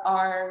of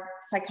our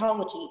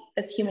psychology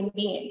as human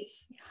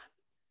beings.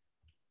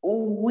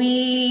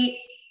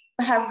 We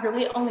have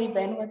really only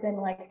been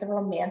within the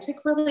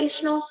romantic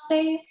relational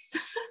space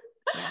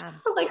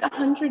for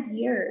 100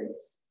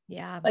 years.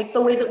 Yeah.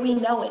 The way that we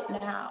know it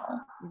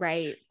now.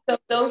 Right. So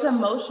those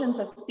emotions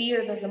of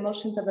fear, those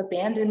emotions of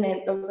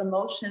abandonment, those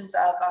emotions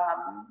of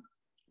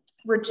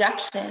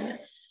rejection,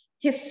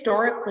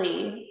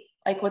 historically,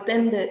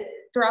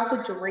 throughout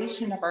the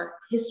duration of our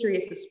history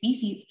as a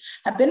species,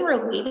 have been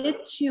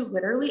related to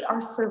literally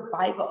our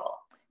survival.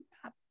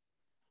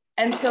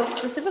 And so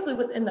specifically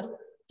within the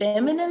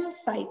feminine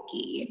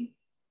psyche,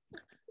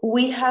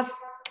 we have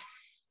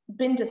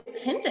been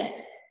dependent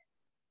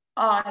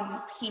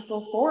on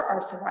people for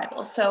our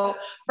survival. So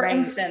for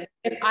instance,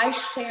 if I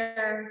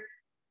share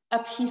a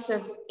piece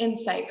of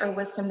insight or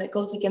wisdom that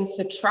goes against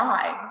a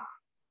tribe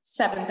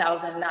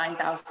 7,000,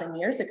 9,000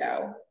 years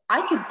ago,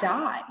 I could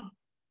die.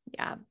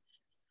 Yeah.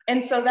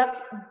 And so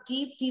that's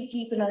deep, deep,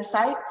 deep in our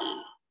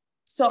psyche.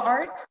 So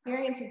our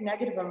experience of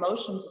negative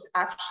emotions is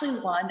actually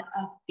one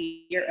of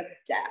fear of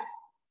death.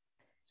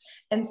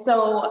 And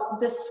so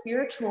the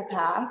spiritual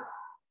path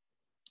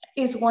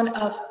is one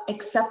of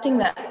accepting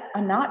that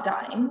I'm not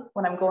dying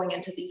when I'm going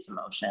into these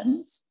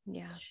emotions.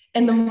 Yeah.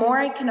 And the more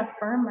I can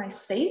affirm my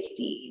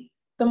safety,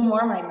 the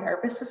more my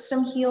nervous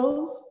system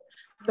heals,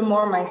 the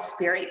more my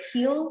spirit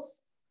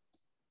heals.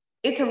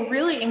 It's a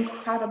really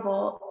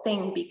incredible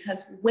thing,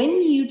 because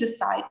when you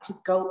decide to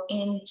go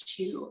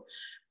into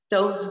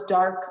those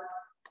dark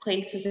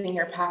places in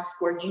your past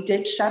where you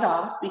did shut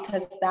off,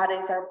 because that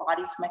is our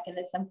body's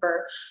mechanism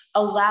for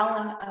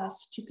allowing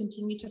us to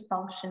continue to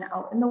function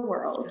out in the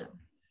world,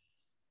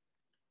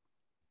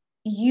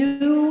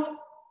 you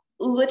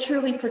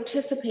literally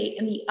participate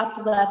in the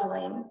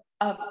up-leveling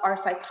of our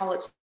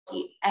psychology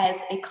as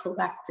a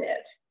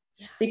collective,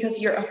 because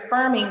you're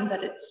affirming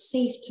that it's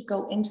safe to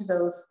go into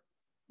those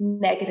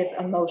negative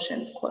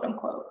emotions, quote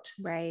unquote.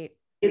 Right.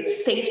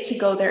 It's safe to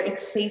go there.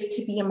 It's safe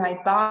to be in my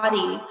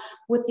body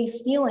with these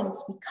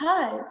feelings,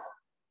 because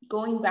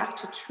going back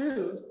to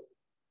truth,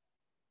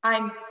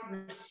 I'm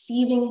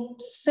receiving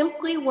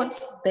simply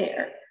what's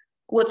there.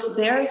 What's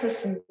there is a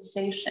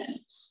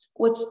sensation.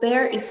 What's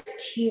there is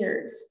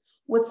tears.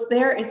 What's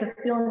there is a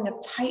feeling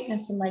of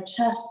tightness in my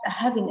chest, a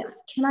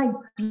heaviness. Can I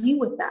be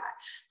with that?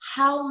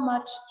 How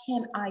much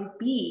can I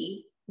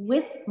be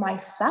with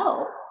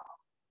myself?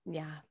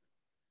 Yeah.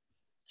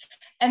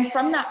 And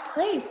from that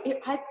place,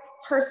 I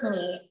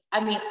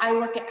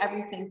look at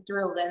everything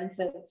through a lens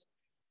of,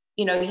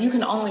 you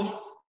can only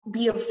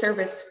be of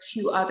service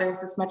to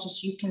others as much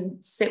as you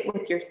can sit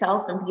with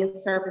yourself and be of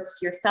service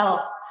to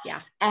yourself.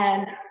 Yeah.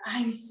 And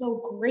I'm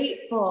so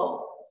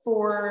grateful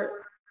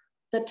for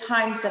the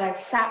times that I've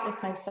sat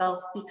with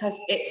myself, because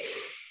it's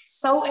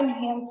so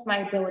enhanced my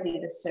ability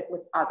to sit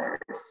with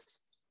others.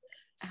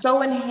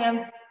 So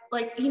enhanced,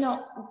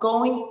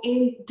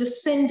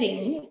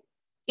 descending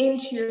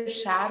into your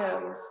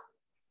shadows.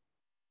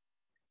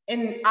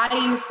 And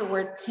I use the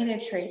word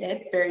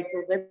penetrated very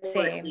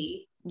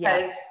deliberately.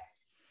 Because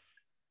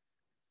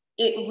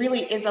it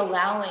really is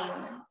allowing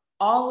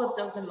all of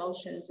those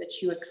emotions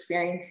that you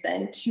experience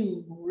then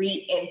to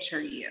re-enter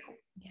you.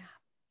 Yeah.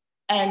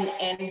 And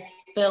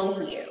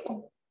fill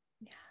you.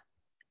 Yeah.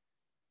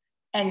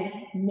 And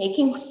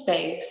making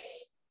space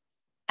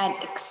and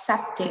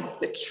accepting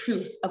the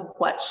truth of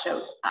what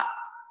shows up.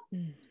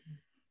 Mm-hmm.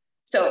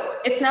 So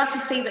it's not to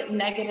say that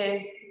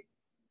negative,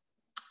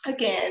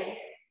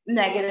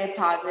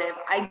 positive,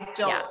 I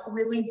don't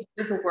really view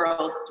the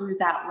world through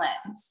that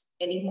lens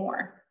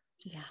anymore.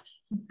 Yeah.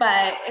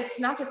 But it's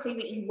not to say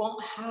that you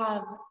won't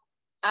have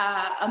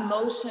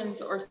emotions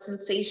or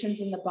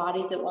sensations in the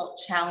body that won't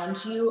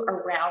challenge you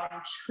around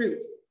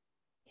truth.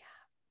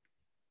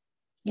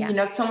 Yeah. You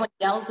know, someone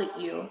yells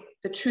at you.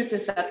 The truth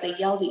is that they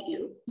yelled at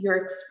you. Your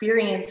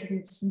experience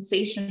and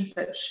sensations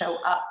that show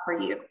up for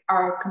you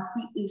are a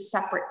completely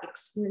separate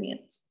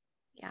experience.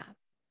 Yeah.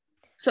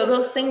 So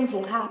those things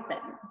will happen.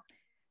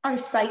 Our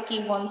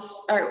psyche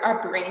wants,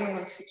 our brain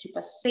wants to keep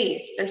us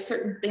safe. There's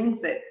certain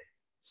things that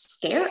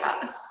scare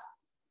us.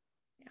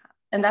 Yeah.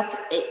 And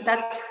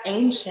that's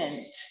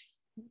ancient.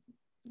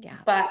 Yeah.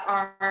 But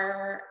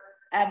our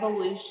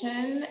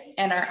evolution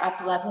and our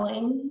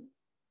up-leveling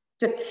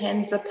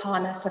depends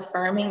upon us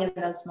affirming in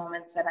those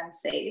moments that I'm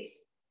safe.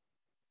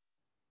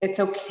 It's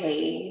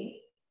okay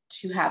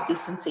to have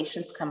these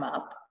sensations come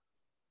up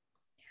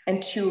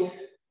and to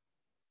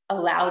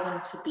allow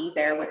them to be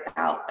there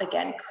without,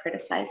 again,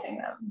 criticizing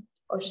them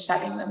or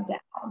shutting them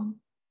down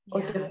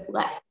or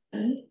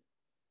deflecting.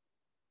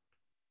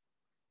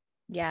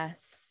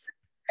 Yes.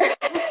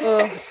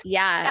 Oh,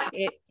 yeah.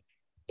 It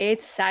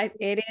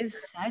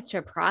is such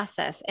a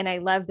process. And I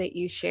love that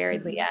you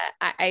shared, Leah.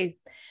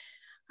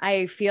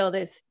 I feel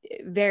this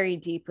very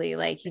deeply.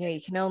 Like, you know,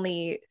 you can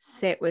only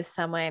sit with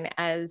someone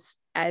as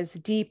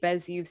deep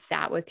as you've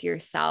sat with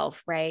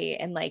yourself, right?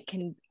 And like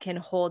can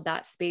hold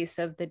that space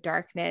of the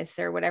darkness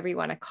or whatever you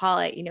want to call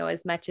it, you know,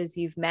 as much as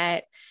you've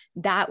met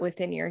that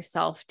within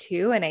yourself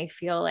too. And I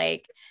feel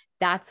like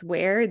that's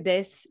where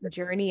this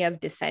journey of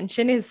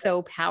dissension is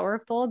so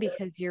powerful,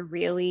 because you're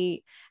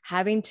really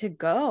having to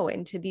go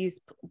into these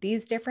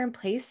different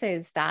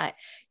places that,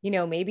 you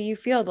know, maybe you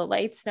feel the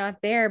light's not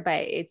there,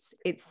 but it's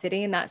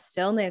sitting in that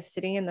stillness,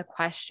 sitting in the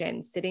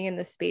question, sitting in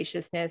the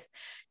spaciousness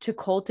to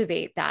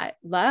cultivate that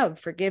love,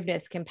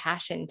 forgiveness,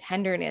 compassion,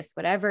 tenderness,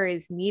 whatever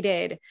is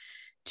needed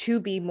to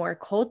be more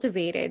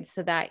cultivated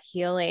so that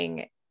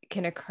healing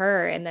can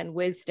occur and then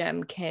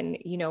wisdom can,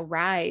 you know,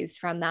 rise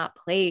from that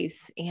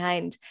place.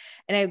 And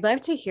I'd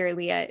love to hear,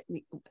 Leah,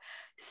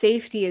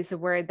 safety is a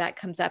word that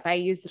comes up. I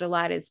use it a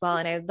lot as well.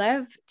 And I'd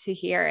love to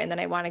hear, and then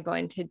I want to go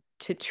into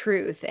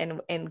truth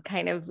and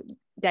kind of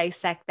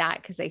dissect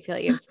that, because I feel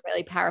like you have some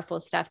really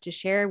powerful stuff to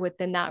share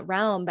within that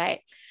realm. But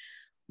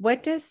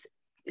what does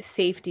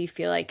safety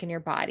feel like in your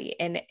body,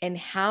 and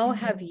how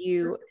have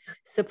you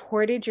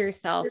supported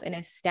yourself in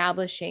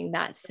establishing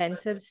that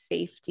sense of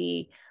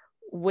safety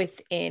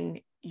within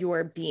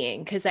your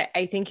being? Because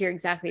I think you're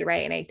exactly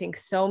right. And I think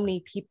so many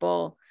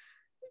people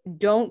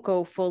don't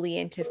go fully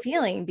into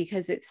feeling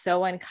because it's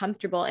so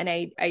uncomfortable. And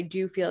I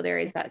do feel there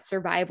is that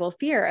survival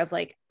fear of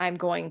like, I'm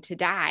going to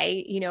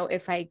die, you know,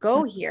 if I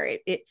go here.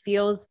 It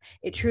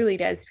truly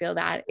does feel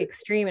that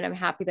extreme. And I'm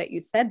happy that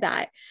you said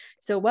that.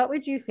 So what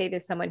would you say to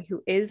someone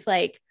who is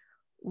like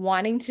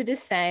wanting to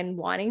descend,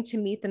 wanting to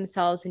meet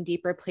themselves in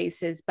deeper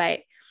places,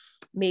 but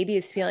maybe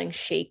is feeling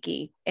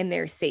shaky in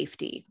their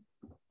safety?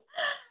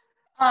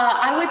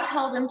 I would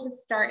tell them to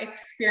start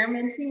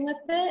experimenting with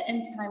it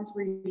in times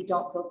where you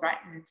don't feel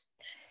threatened.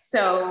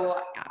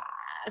 So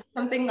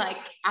something like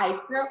I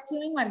grew up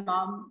doing, my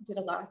mom did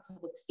a lot of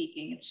public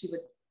speaking and she would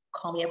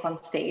call me up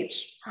on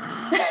stage.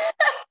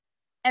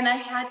 And I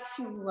had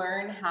to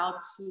learn how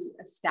to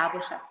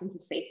establish that sense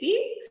of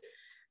safety,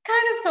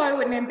 kind of so I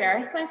wouldn't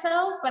embarrass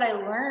myself. But I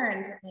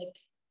learned, like,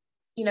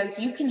 you know,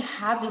 you can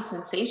have these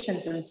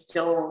sensations and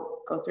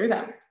still go through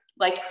them.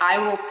 Like, I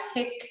will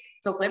pick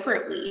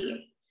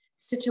deliberately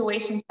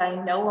situations that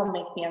I know will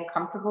make me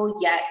uncomfortable,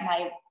 yet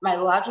my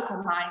logical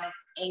mind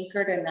is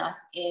anchored enough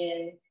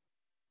in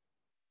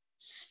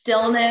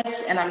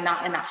stillness and I'm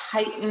not in a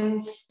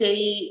heightened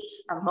state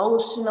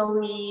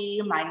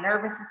emotionally, my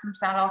nervous system's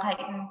not all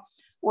heightened,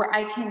 where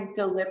I can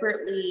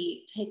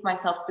deliberately take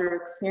myself through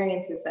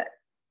experiences that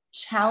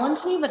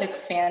challenge me but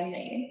expand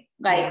me.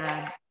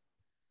 Like,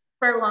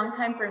 for a long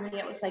time for me,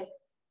 it was like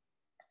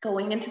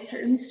going into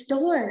certain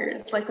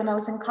stores, like when I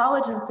was in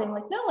college, and saying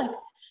like, no, like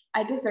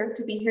I deserve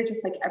to be here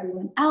just like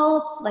everyone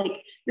else.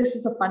 Like, this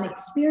is a fun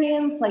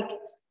experience. Like,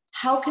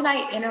 how can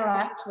I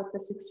interact with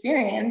this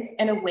experience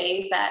in a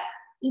way that,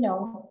 you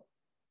know,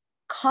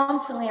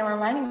 constantly I'm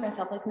reminding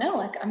myself like, no,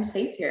 like I'm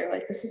safe here.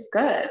 Like, this is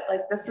good.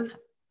 Like, this is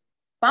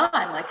fun.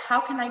 Like, how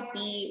can I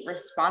be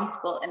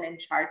responsible and in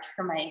charge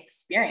for my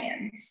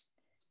experience?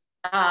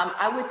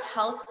 I would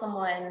tell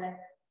someone,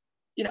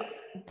 you know,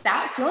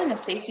 that feeling of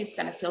safety is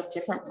going to feel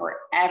different for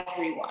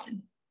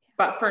everyone.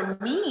 But for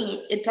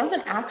me, it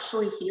doesn't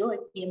actually feel like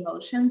the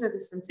emotions or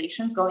the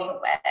sensations going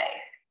away.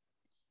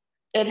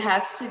 It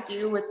has to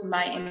do with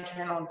my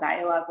internal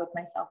dialogue with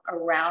myself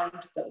around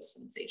those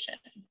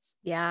sensations.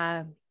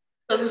 Yeah.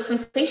 So the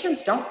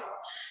sensations don't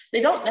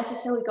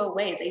necessarily go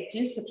away. They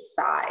do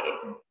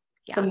subside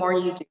the more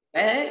you do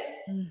it.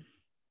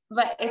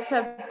 But it's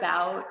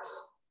about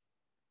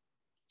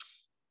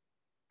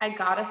I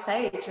gotta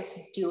say, just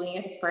doing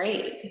it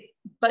afraid,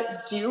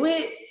 but do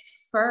it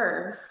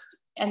first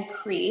and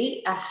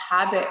create a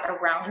habit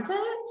around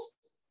it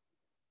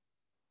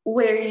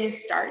where you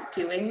start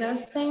doing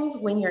those things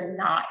when you're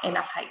not in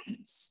a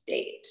heightened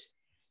state.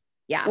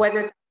 Yeah.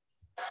 Whether it's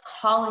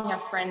calling a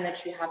friend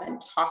that you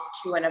haven't talked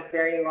to in a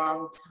very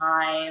long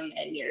time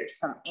and there's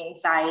some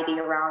anxiety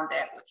around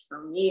it, which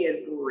for me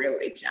is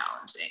really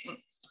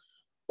challenging,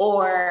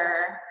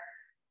 or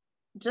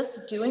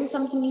just doing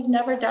something you've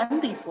never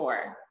done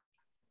before.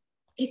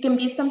 It can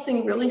be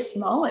something really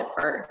small at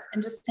first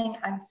and just saying,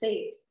 I'm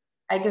safe.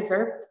 I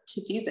deserve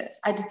to do this.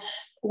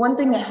 One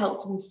thing that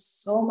helped me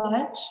so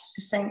much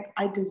is saying,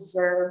 I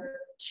deserve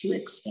to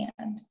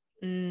expand.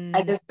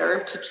 I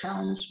deserve to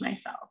challenge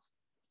myself.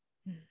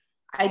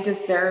 I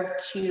deserve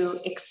to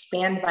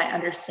expand my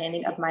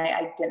understanding of my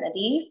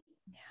identity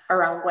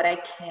around what I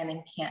can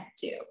and can't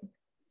do.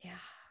 Yeah.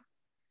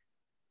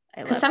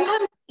 Because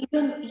sometimes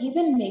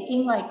even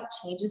making like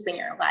changes in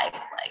your life,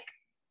 like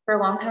for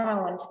a long time, I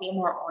wanted to be a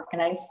more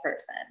organized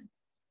person,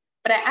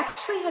 but I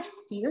actually had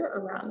fear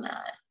around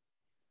that.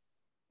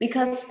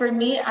 Because for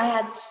me, I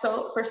had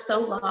for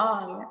so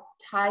long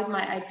tied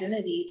my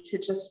identity to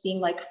just being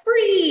like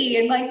free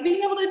and like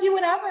being able to do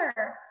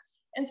whatever.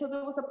 And so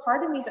there was a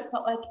part of me that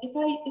felt like if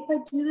I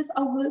do this,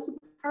 I'll lose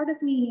a part of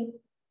me.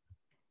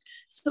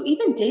 So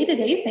even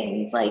day-to-day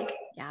things, like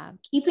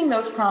keeping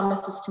those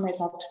promises to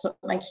myself to put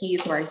my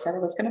keys where I said I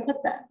was going to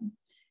put them,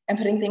 and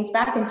putting things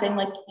back and saying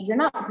like, you're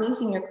not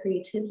losing your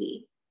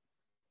creativity.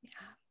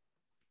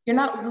 You're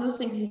not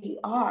losing who you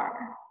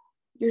are.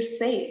 You're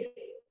safe.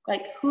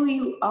 Like who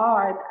you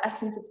are, the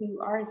essence of who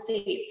you are is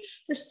safe.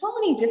 There's so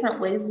many different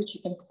ways that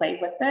you can play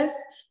with this,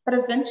 but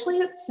eventually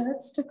it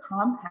starts to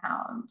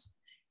compound.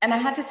 And I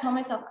had to tell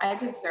myself, I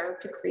deserve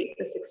to create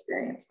this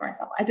experience for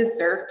myself. I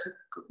deserve to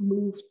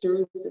move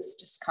through this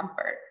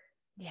discomfort.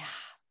 Yeah.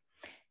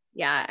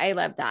 Yeah, I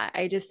love that.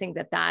 I just think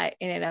that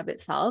in and of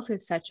itself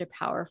is such a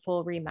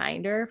powerful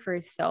reminder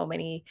for so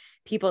many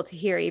people to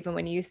hear. Even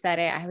when you said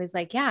it, I was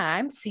like, yeah,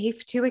 I'm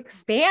safe to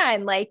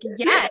expand. Like,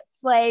 yes,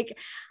 like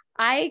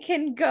I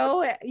can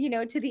go,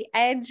 to the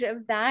edge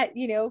of that,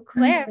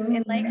 cliff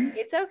and like,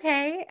 it's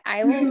okay.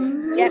 I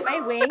will get my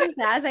wings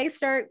as I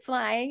start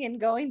flying and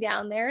going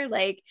down there.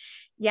 Like,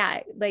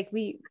 yeah, like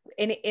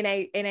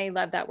I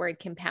love that word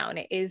compound.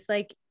 It is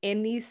like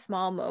in these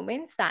small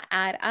moments that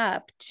add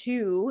up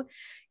to,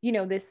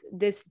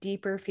 this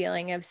deeper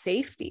feeling of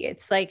safety.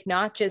 It's like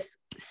not just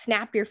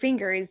snap your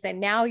fingers and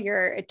now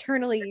you're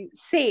eternally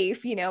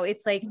safe.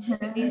 It's like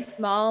these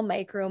small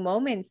micro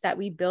moments that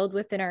we build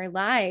within our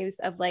lives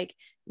of like,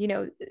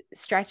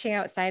 stretching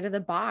outside of the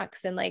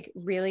box and like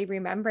really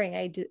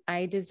remembering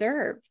I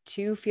deserve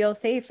to feel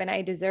safe and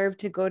I deserve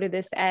to go to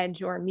this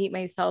edge or meet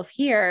myself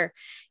here.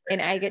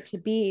 And I get to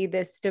be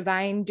this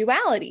divine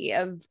duality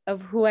of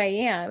who I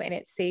am. And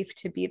it's safe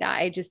to be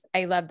that.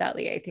 I love that,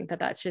 Leah. I think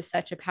that's just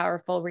such a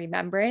powerful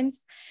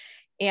remembrance.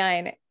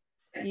 And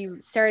you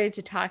started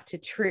to talk to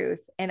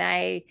truth. And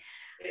I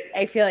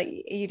feel like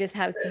you just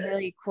have some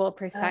really cool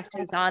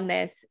perspectives on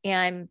this.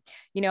 And,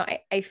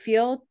 I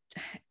feel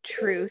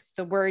truth,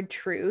 the word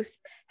truth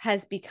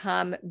has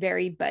become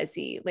very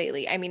buzzy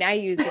lately. I mean, I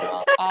use it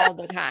all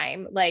the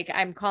time. Like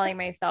I'm calling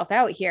myself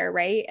out here.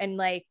 Right.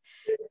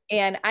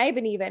 And I've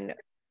been even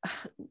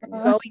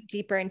going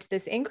deeper into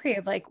this inquiry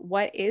of like,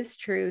 what is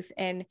truth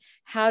and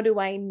how do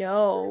I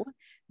know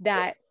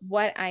that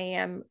what I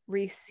am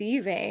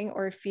receiving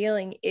or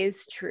feeling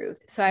is truth?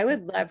 So I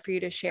would love for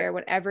you to share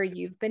whatever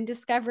you've been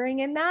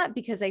discovering in that,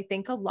 because I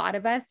think a lot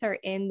of us are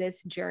in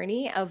this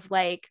journey of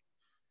like,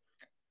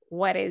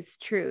 what is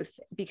truth?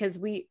 Because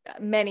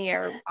many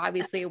are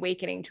obviously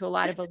awakening to a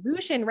lot of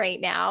illusion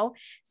right now.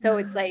 So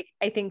it's like,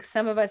 I think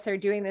some of us are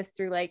doing this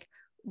through like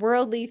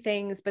worldly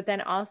things, but then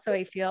also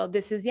I feel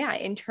this is,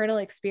 internal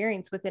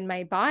experience within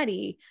my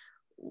body.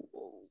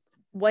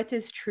 What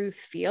does truth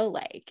feel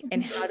like?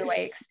 And how do I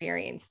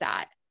experience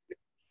that?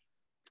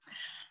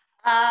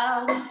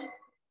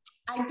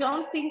 I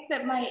don't think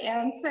that my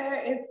answer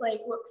is like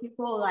what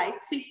people like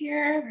to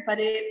hear, but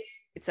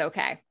it's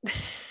okay.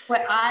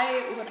 what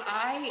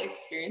I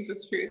experience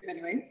as truth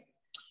anyways.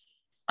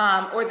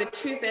 Or the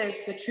truth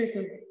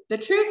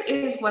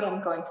is what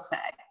I'm going to say.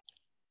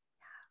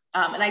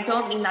 And I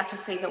don't mean that to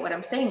say that what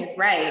I'm saying is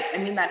right. I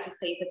mean that to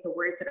say that the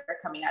words that are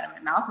coming out of my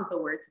mouth are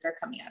the words that are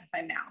coming out of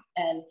my mouth.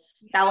 And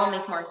that will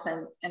make more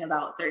sense in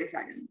about 30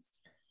 seconds.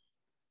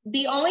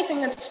 The only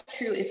thing that's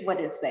true is what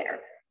is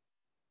there.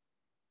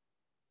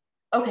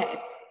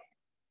 Okay,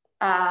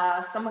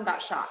 someone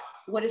got shot.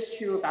 What is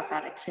true about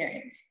that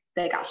experience?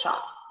 They got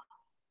shot.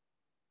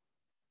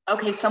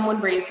 Okay,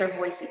 someone raised their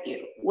voice at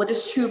you. What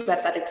is true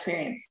about that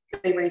experience?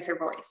 They raised their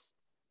voice.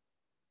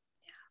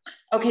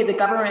 Okay, the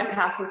government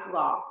passes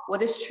law.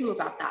 What is true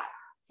about that?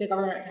 The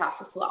government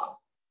passes law.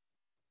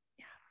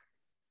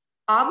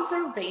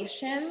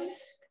 Observations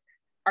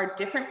are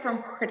different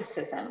from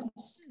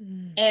criticisms.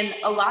 And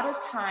a lot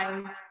of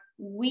times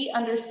we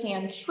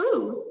understand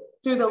truth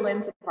through the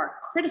lens of our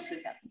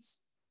criticisms,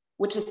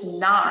 which is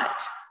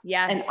not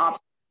an observation.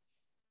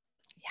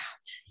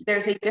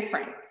 There's a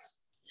difference.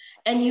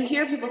 And you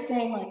hear people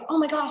saying like, oh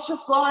my gosh,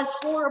 this law is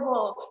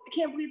horrible. I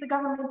can't believe the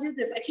government did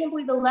this. I can't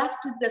believe the left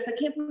did this. I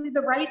can't believe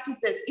the right did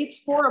this.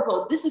 It's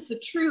horrible. This is the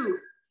truth.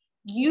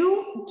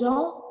 You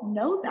don't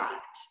know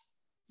that.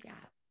 Yeah.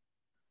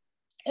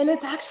 And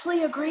it's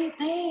actually a great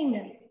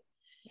thing.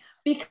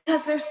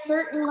 Because there's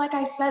certain, like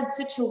I said,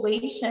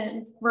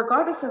 situations,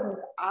 regardless of if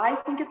I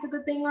think it's a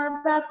good thing or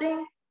a bad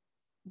thing,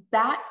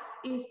 that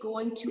is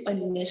going to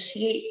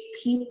initiate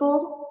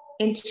people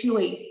into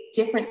a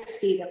different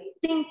state of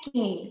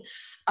thinking,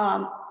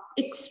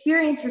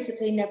 experiences that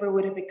they never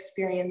would have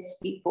experienced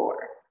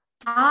before.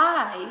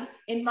 I,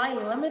 in my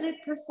limited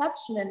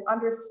perception and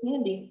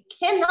understanding,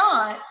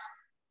 cannot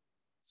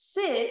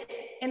sit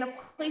in a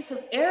place of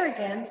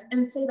arrogance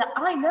and say that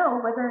I know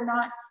whether or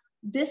not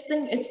this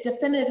thing is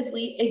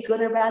definitively a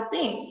good or bad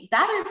thing.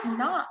 That is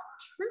not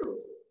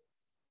truth.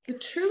 The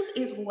truth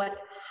is what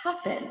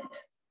happened.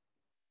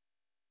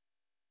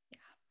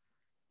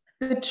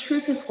 The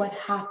truth is what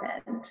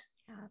happened.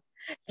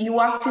 You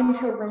walked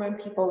into a room and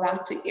people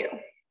laughed at you.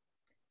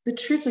 The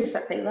truth is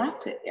that they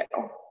laughed at you.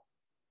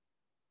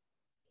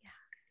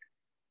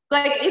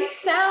 Like, it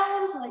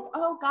sounds like,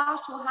 oh gosh,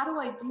 well, how do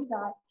I do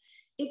that?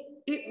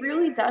 It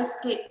really does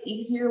get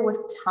easier with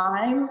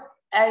time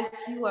as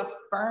you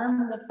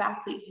affirm the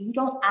fact that you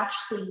don't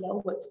actually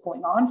know what's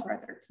going on for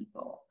other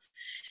people.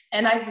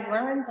 And I've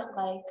learned that,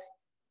 like,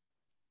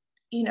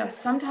 you know,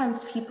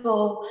 sometimes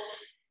people,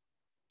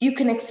 you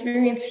can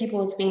experience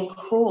people as being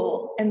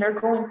cruel, and they're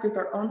going through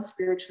their own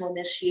spiritual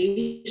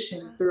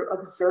initiation through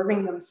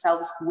observing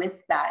themselves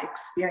with that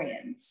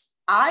experience.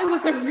 I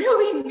was a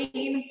really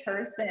mean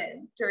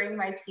person during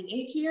my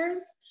teenage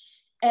years,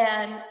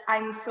 and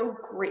I'm so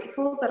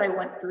grateful that I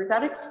went through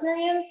that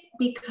experience,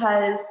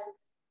 because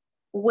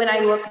when I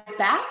look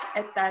back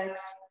at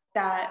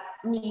that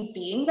me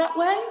being that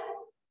way,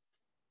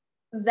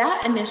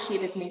 that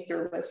initiated me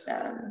through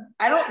wisdom.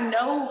 I don't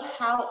know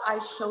how I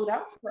showed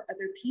up for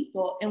other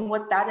people and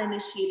what that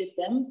initiated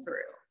them through.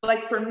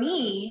 Like, for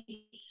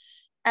me,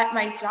 at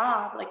my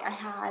job, like, I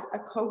had a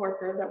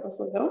coworker that was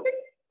a little bit,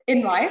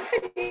 in my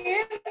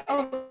opinion, a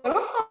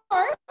little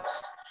harsh.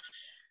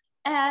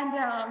 And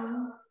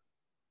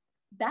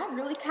that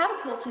really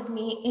catapulted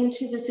me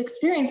into this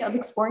experience of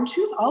exploring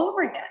truth all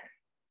over again.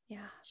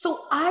 Yeah.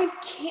 So I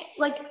can't,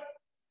 like,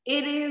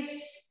 it is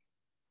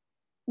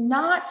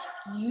not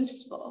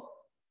useful,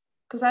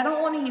 because I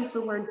don't want to use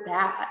the word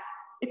bad.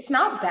 It's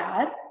not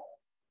bad.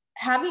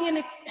 Having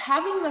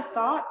the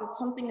thought that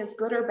something is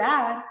good or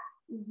bad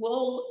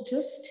will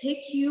just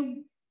take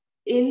you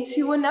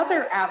into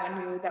another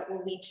avenue that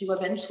will lead you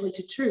eventually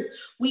to truth.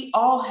 We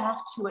all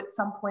have to, at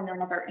some point or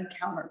another,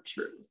 encounter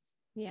truth.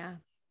 Yeah.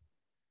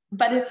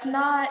 But it's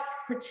not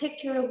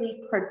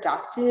particularly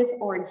productive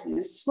or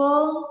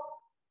useful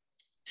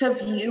to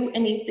view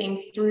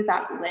anything through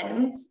that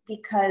lens,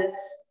 because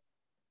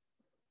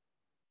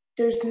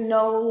there's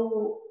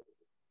no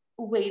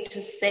way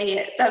to say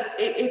it.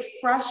 It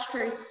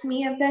frustrates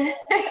me a bit,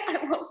 I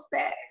will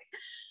say.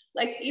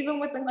 Like, even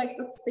within, like,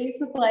 the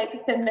space of,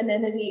 like,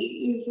 femininity,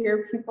 you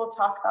hear people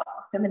talk about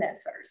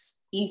feminists are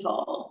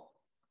evil,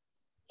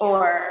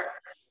 or,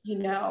 you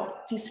know,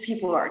 these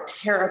people are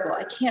terrible.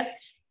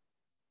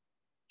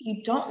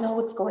 You don't know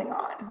what's going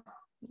on.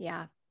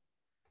 Yeah.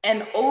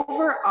 And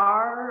over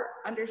our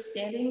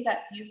understanding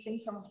that views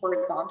things from a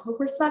horizontal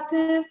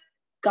perspective,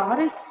 God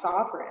is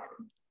sovereign.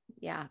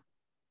 Yeah.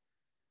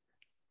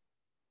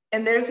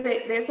 And there's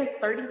a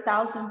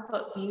 30,000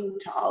 foot view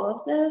to all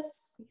of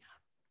this.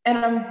 And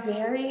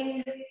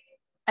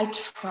I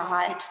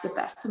try to the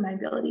best of my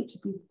ability to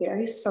be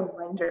very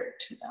surrendered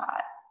to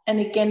that.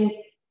 And again,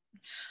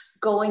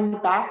 going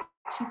back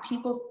to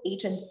people's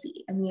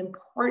agency and the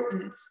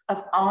importance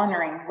of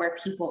honoring where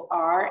people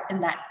are,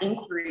 and that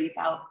inquiry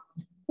about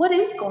what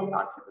is going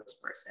on for this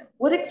person,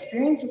 what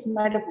experiences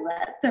might have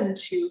led them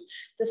to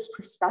this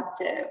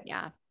perspective.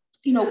 Yeah.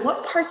 You know,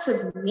 what parts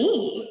of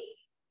me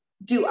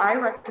do I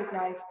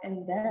recognize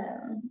in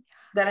them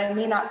that I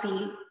may not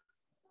be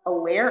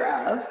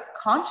aware of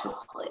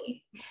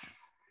consciously?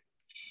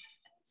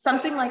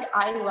 Something like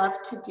I love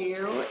to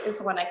do is,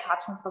 when I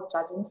catch myself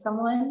judging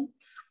someone,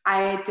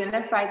 I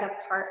identify the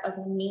part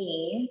of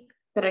me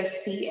that I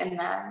see in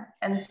them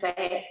and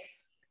say,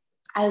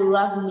 I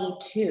love me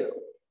too.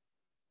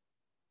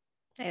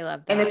 I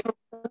love that. And it's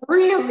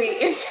really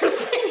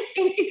interesting.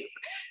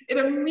 It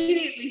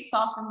immediately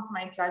softens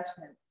my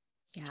judgment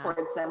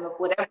towards them of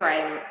whatever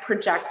I'm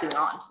projecting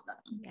onto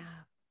them. Yeah.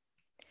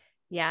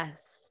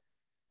 Yes.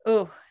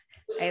 Oh,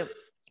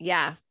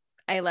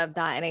 I love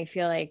that. And I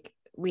feel like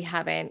we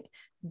haven't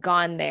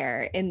gone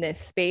there in this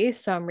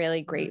space. So I'm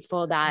really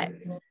grateful that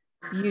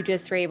you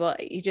just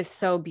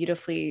so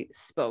beautifully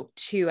spoke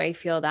to, I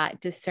feel,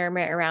 that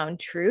discernment around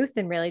truth,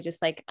 and really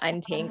just like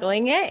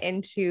untangling it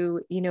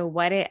into, you know,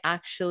 what it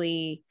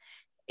actually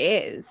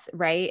is.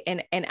 Right.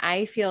 And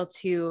I feel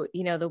too,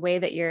 you know, the way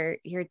that you're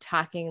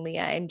talking,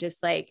 Leah, and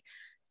just like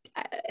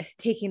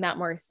taking that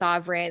more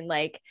sovereign,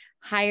 like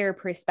higher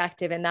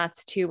perspective. And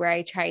that's too where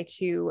I try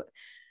to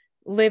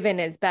live in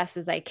as best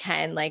as I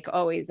can. Like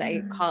always,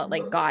 I call it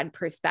like God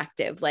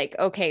perspective. Like,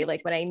 okay,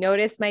 like when I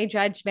notice my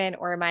judgment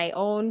or my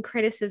own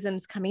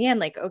criticisms coming in,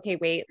 like, okay,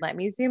 wait, let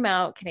me zoom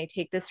out. Can I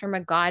take this from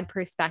a God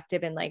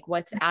perspective and like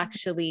what's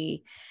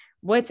actually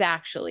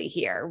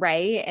here,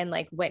 right? And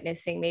like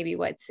witnessing maybe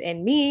what's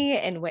in me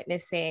and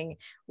witnessing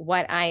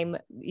what I'm,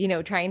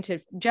 trying to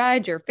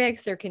judge or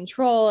fix or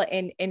control,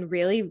 and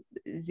really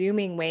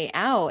zooming way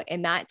out.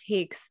 And that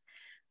takes,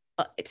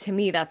 to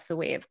me, that's the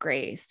way of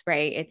grace,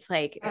 right? It's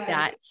like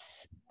that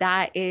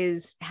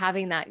is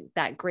having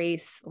that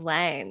grace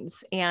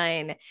lens.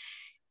 And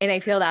I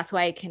feel that's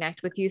why I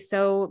connect with you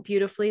so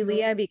beautifully,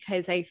 Leah,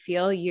 because I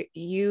feel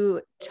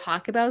you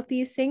talk about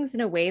these things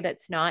in a way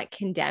that's not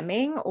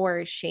condemning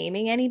or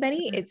shaming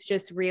anybody. It's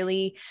just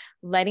really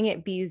letting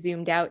it be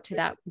zoomed out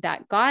to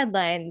that God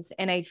lens.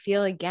 And I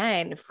feel,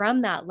 again,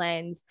 from that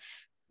lens,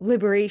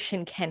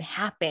 liberation can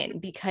happen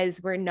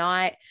because we're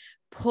not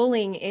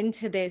pulling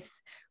into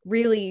this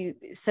really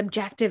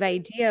subjective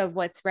idea of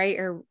what's right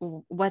or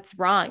what's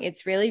wrong.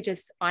 It's really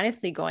just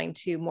honestly going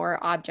to more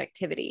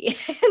objectivity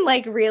and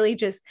like really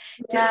just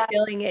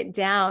distilling it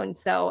down.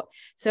 So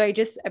I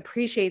just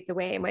appreciate the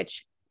way in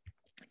which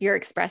you're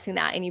expressing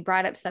that. And you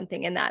brought up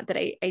something in that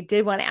I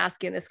did want to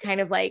ask you, and this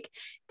kind of like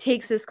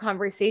takes this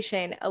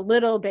conversation a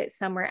little bit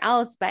somewhere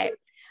else, but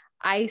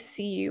I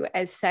see you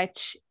as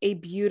such a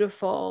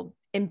beautiful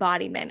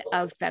embodiment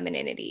of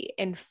femininity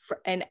and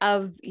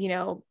of,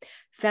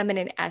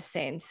 feminine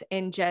essence.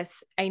 And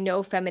just, I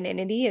know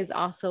femininity is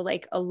also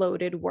like a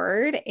loaded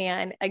word,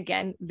 and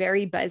again,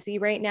 very buzzy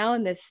right now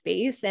in this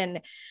space.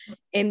 And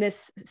in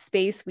this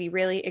space, we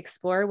really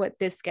explore what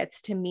this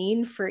gets to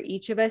mean for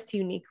each of us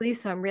uniquely.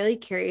 So I'm really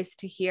curious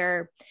to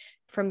hear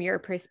from your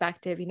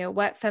perspective,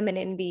 what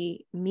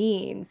femininity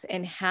means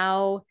and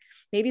how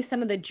maybe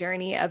some of the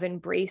journey of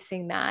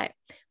embracing that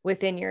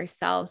within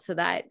yourself so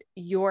that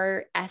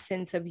your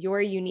essence of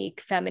your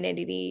unique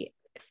femininity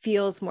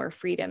feels more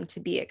freedom to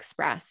be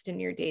expressed in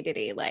your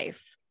day-to-day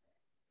life.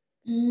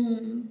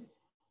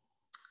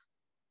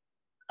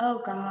 Oh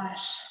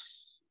gosh,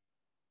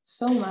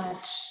 so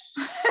much.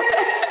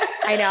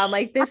 I know, I'm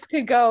like, this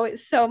could go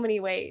so many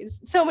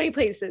ways, so many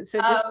places. So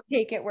just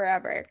take it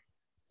wherever.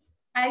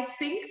 I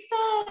think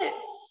that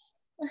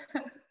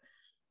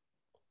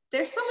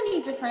there's so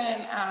many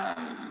different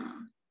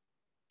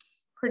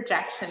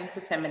projections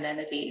of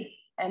femininity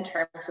in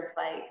terms of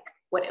like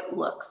what it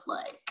looks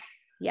like.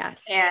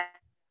 Yes. And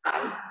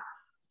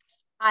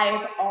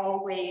I've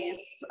always,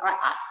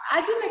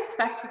 I didn't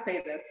expect to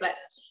say this, but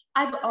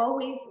I've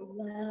always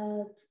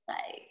loved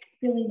like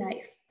really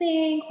nice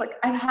things. Like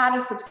I've had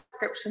a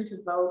subscription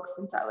to Vogue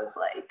since I was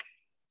like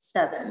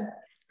 7.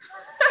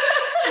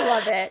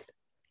 Love it.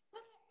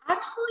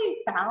 Actually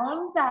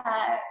found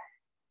that,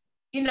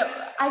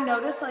 I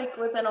noticed like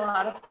within a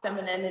lot of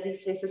femininity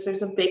spaces,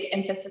 there's a big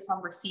emphasis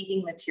on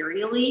receiving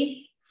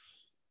materially,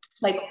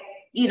 like,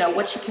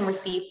 what you can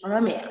receive from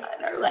a man,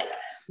 or like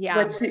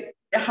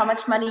how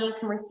much money you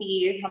can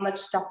receive, how much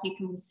stuff you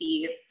can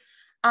receive.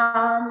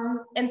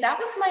 And that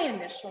was my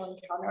initial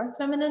encounter with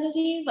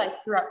femininity,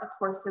 like throughout the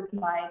course of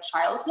my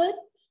childhood.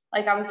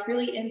 Like I was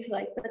really into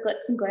like the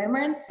glitz and glamour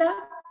and stuff.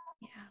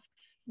 Yeah.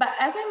 But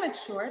as I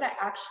matured, I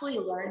actually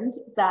learned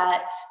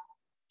that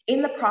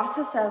in the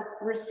process of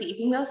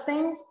receiving those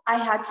things, I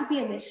had to be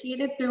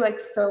initiated through like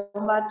so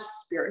much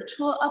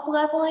spiritual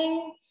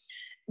up-leveling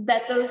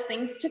that those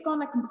things took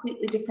on a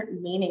completely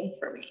different meaning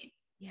for me.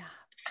 Yeah.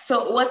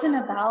 So it wasn't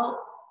about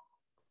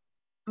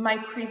my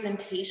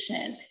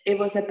presentation. It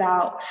was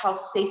about how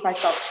safe I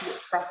felt to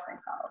express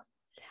myself.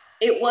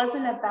 It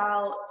wasn't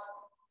about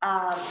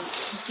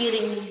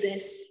getting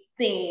this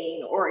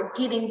thing or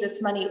getting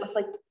this money. It was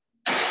like,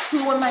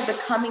 who am I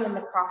becoming in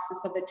the process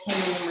of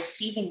attaining and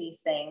receiving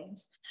these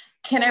things?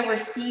 Can I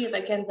receive,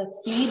 again, the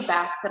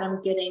feedbacks that I'm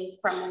getting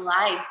from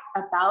life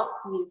about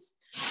these,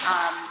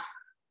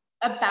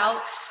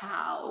 about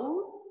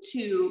how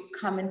to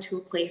come into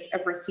a place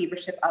of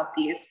receivership of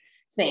these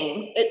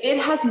things? It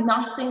has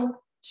nothing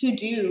to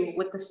do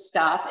with the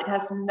stuff. It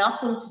has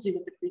nothing to do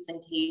with the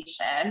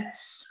presentation.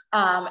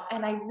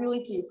 And I really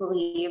do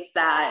believe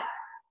that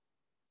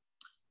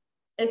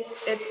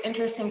it's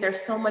interesting. There's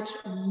so much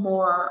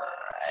more.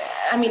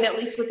 I mean, at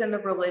least within the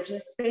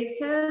religious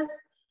spaces,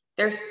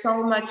 there's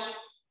so much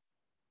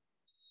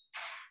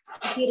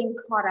getting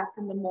caught up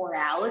in the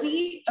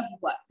morality of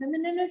what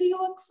femininity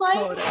looks like.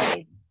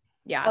 Totally.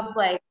 Yeah. Of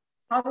like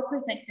how to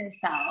present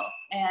yourself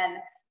and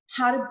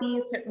how to be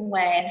a certain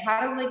way and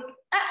how to like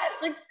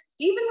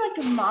even like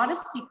a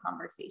modesty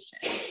conversation.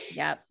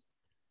 Yep.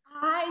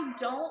 I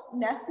don't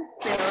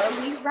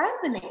necessarily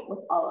resonate with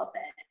all of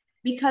it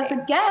because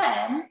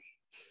again,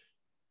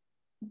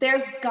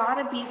 there's got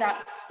to be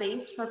that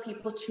space for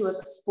people to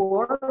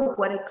explore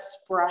what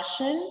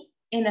expression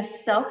in a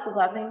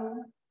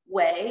self-loving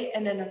way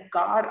and in a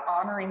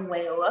God-honoring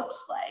way looks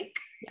like.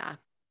 Yeah.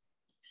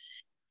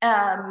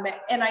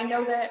 And I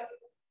know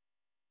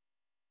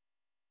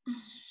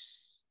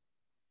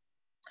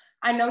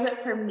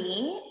that for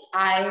me,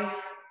 I've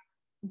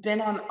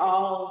been on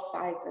all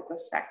sides of the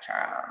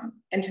spectrum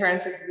in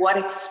terms of what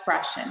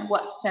expression,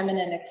 what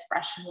feminine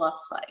expression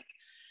looks like.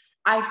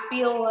 I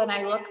feel when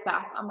I look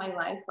back on my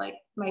life, like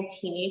my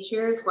teenage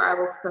years where I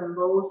was the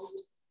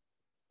most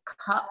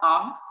cut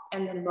off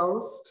and the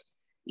most,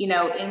 you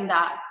know, in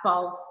that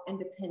false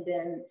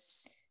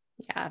independence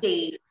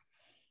state,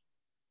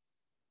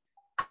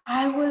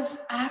 I was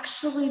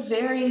actually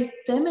very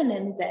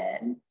feminine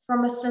then,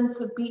 from a sense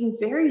of being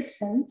very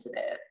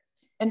sensitive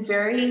and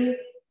very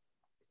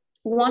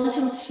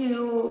wanting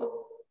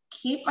to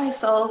keep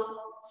myself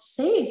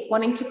safe,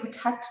 wanting to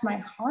protect my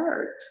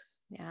heart.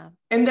 Yeah.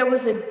 And there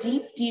was a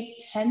deep, deep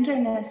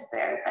tenderness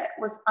there that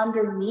was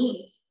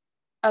underneath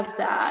of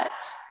that.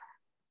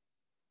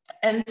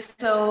 And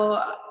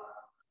so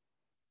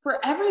for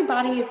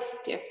everybody, it's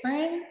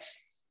different,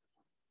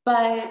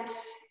 but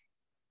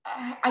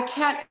I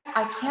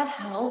can't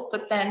help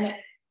but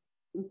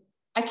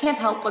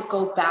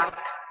go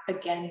back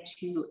again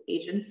to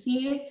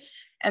agency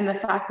and the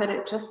fact that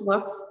it just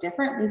looks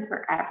differently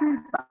for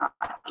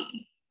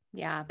everybody.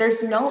 Yeah.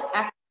 There's no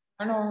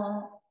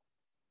external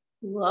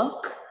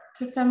look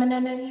to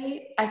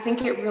femininity. I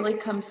think it really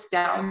comes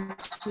down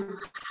to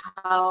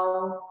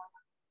how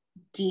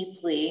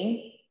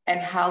deeply and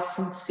how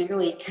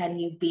sincerely can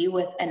you be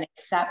with and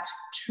accept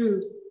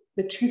truth,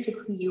 the truth of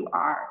who you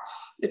are,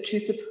 the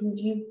truth of who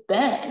you've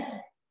been.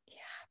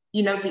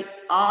 You know,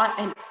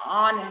 an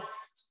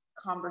honest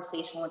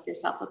conversation with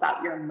yourself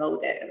about your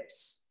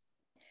motives.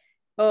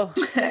 Oh,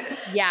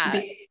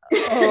 yeah.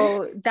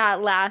 Oh,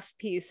 that last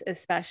piece,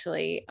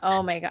 especially.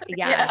 Oh my God.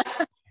 Yeah.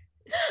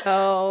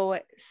 So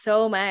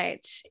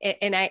much.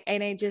 And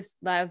I just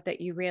love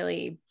that you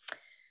really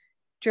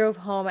drove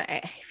home.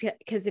 I feel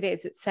because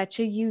it's such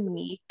a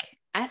unique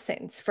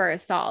essence for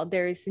us all.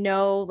 There's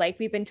no, like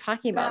we've been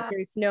talking about,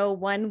 there's no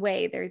one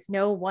way, there's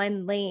no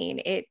one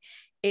lane.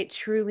 It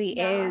truly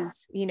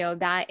is, you know,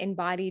 that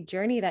embodied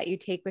journey that you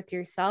take with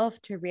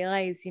yourself to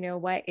realize, you know,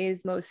 what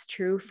is most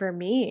true for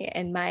me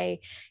and my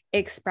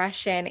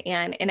expression.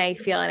 And I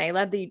feel, and I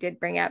love that you did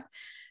bring up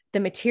the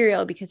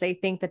material, because I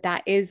think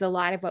that is a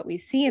lot of what we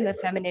see in the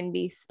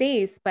femininity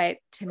space. But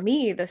to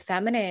me, the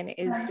feminine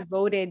is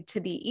devoted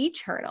to the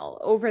eternal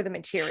over the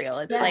material.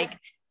 It's like,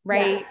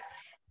 right.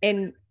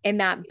 And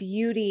that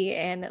beauty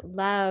and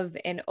love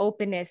and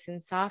openness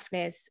and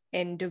softness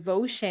and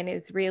devotion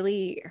is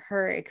really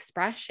her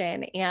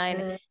expression.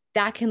 And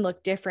that can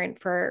look different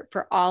for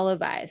all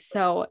of us.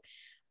 So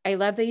I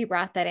love that you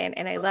brought that in.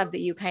 And I love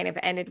that you kind of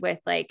ended with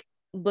like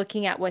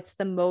looking at what's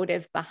the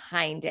motive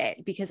behind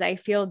it, because I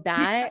feel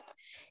that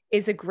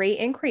is a great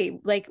inquiry.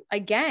 Like,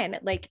 again,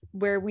 like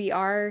where we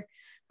are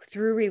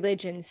through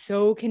religion,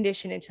 so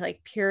conditioned into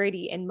like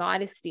purity and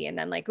modesty. And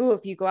then like, oh,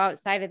 if you go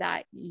outside of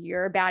that,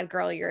 you're a bad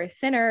girl, you're a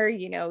sinner,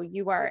 you know,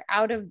 you are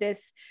out of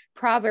this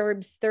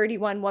Proverbs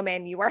 31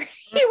 woman, you are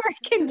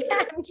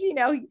condemned, you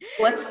know.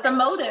 What's the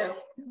motive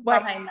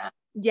behind that?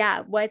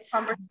 Yeah.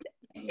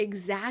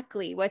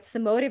 Exactly. What's the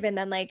motive? And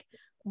then like,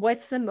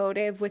 what's the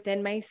motive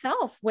within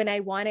myself when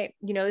I want it?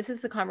 You know, this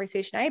is the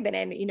conversation I've been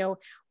in, you know,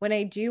 when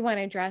I do want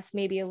to dress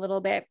maybe a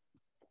little bit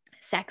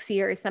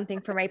sexy or something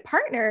for my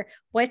partner,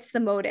 what's the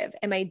motive?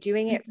 Am I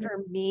doing it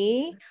for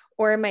me,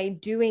 or am I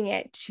doing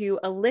it to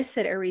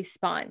elicit a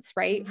response,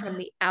 right, from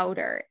the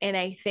outer? And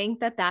I think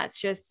that that's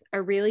just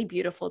a really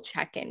beautiful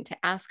check-in to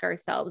ask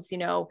ourselves, you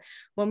know,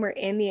 when we're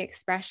in the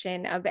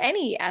expression of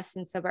any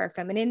essence of our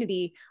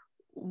femininity,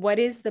 what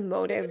is the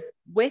motive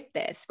with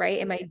this, right?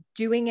 Am I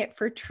doing it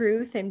for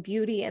truth and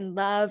beauty and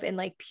love and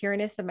like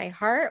pureness of my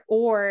heart?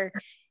 Or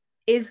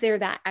is there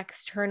that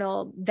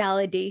external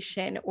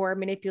validation or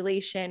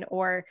manipulation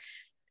or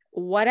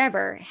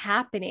whatever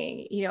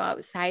happening, you know,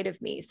 outside of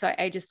me? So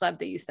I just love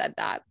that you said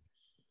that.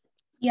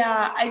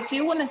 Yeah, I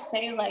do want to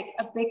say like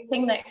a big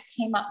thing that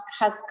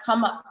has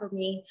come up for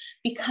me,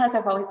 because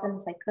I've always been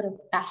this like good old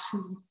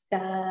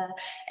fashionista,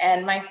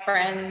 and my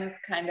friends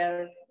kind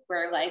of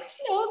were like,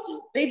 you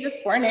know, they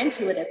just weren't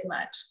into it as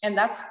much, and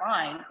that's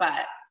fine.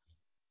 But,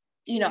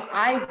 you know,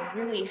 I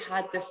really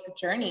had this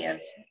journey of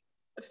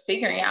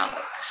figuring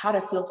out how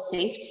to feel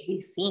safe to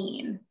be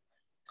seen.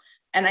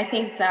 And I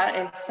think that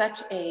is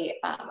such a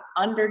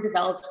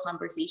underdeveloped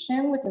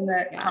conversation within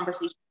the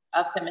conversation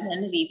of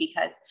femininity,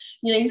 because,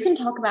 you know, you can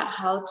talk about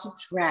how to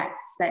dress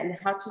and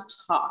how to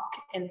talk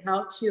and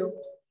how to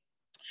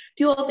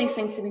do all these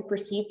things to be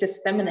perceived as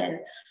feminine,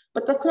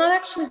 but that's not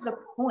actually the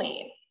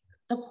point.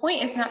 The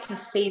point is not to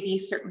say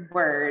these certain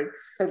words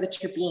so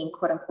that you're being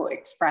quote unquote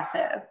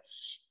expressive.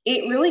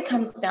 It really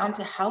comes down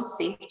to how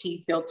safe do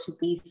you feel to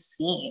be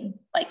seen,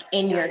 like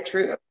in your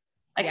truth,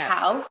 like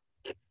how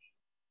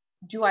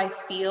do I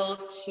feel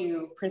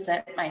to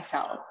present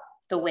myself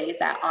the way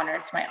that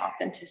honors my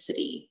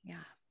authenticity?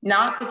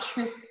 Not the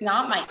truth,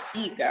 not my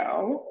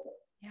ego,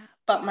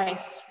 but my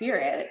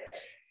spirit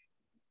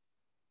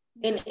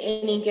in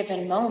any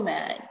given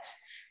moment.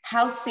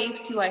 How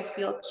safe do I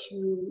feel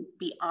to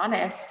be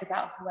honest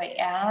about who I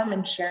am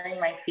and sharing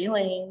my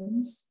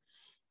feelings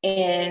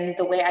in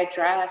the way I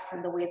dress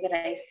and the way that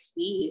I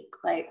speak?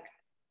 Like,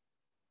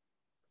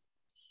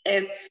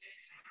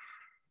 it's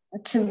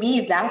To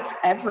me, that's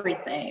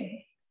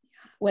everything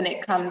when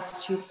it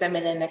comes to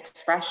feminine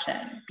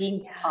expression,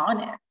 being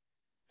honest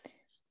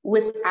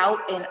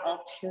without an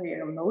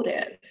ulterior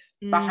motive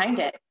behind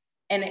it.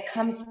 And it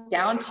comes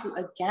down to,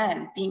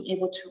 again, being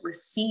able to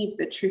receive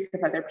the truth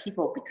of other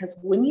people, because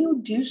when you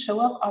do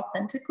show up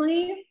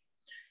authentically,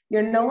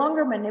 you're no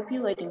longer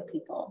manipulating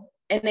people.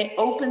 And it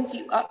opens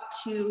you up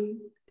to,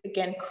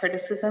 again,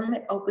 criticism.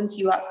 It opens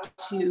you up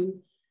to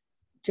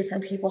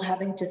different people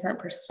having different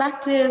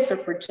perspectives or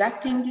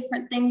projecting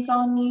different things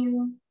on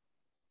you.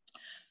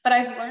 But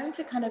I've learned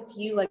to kind of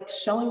view like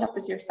showing up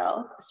as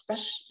yourself,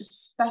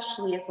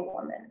 especially as a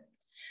woman,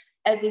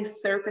 as a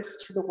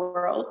service to the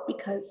world,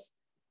 because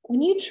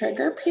when you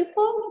trigger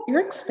people,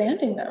 you're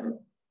expanding them.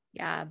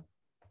 Yeah.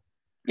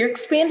 You're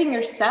expanding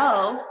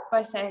yourself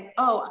by saying,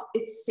 oh,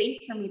 it's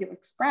safe for me to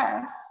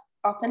express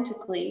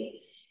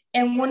authentically.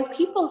 And when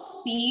people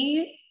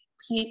see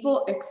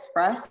people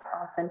express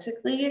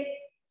authentically,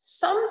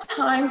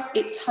 sometimes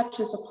it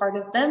touches a part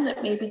of them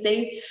that maybe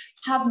they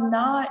have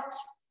not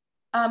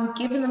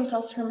given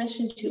themselves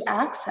permission to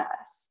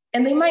access.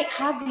 And they might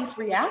have these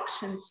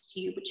reactions to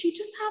you, but you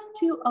just have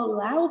to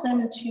allow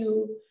them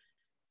to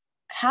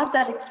have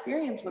that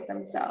experience with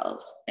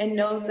themselves and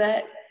know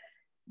that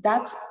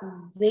that's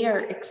their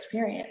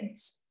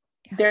experience.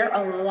 They're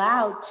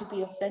allowed to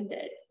be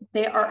offended.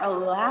 They are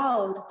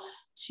allowed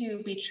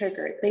to be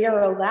triggered. They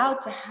are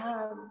allowed to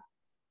have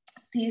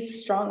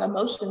these strong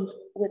emotions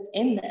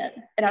within them.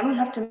 And I don't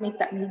have to make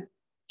that mean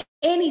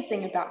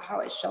anything about how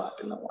I show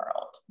up in the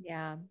world.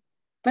 Yeah.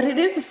 But it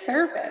is a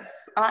service.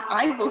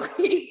 I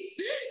believe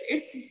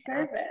it's a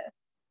service.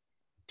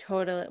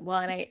 Totally. Well,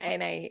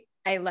 and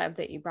I love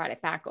that you brought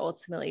it back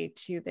ultimately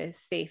to the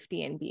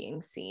safety and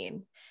being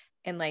seen,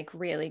 and like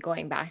really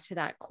going back to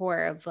that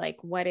core of like,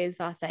 what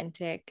is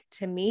authentic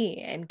to me,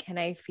 and can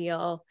I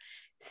feel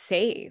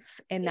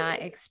safe in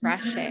that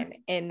expression,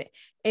 and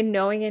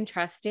knowing and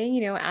trusting,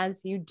 you know,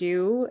 as you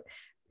do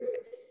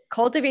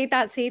cultivate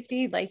that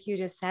safety, like you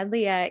just said,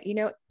 Leah, you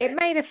know, it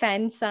might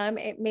offend some,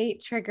 it may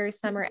trigger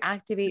some or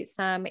activate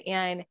some.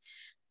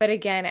 But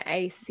again,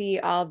 I see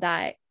all of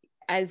that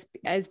as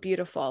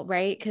beautiful,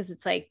 right? Because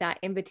it's like that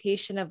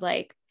invitation of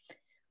like,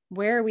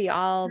 where are we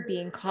all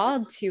being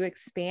called to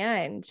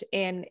expand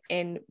and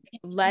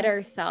let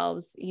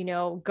ourselves, you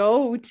know,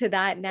 go to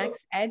that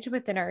next edge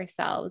within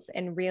ourselves.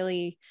 And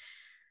really,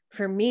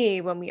 for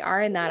me, when we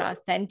are in that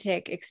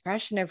authentic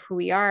expression of who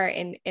we are,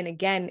 and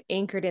again,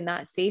 anchored in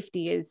that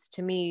safety, is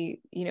to me,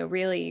 you know,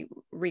 really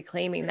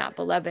reclaiming that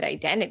beloved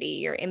identity,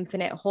 your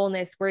infinite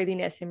wholeness,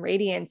 worthiness, and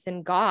radiance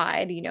in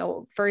God, you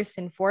know, first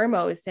and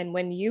foremost. And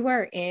when you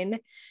are in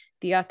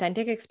the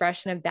authentic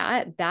expression of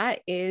that, that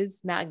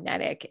is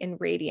magnetic and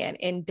radiant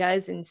and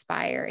does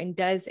inspire and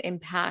does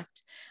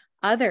impact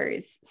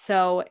others.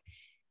 So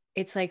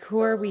it's like, who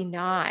are we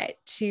not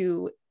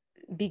to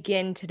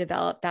begin to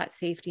develop that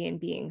safety and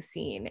being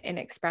seen and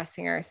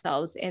expressing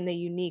ourselves in the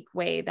unique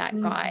way that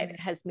God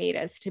has made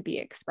us to be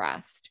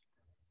expressed?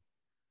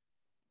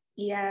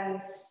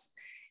 Yes.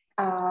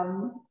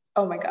 Oh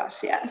my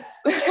gosh, yes.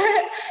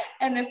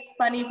 And it's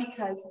funny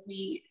because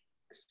we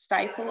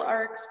stifle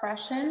our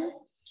expression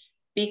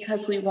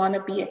because we want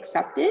to be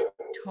accepted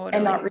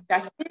and not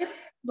rejected.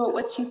 But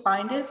what you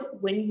find is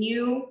when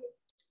you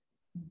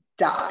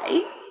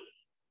die,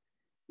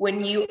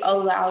 when you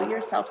allow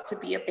yourself to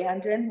be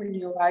abandoned, when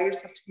you allow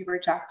yourself to be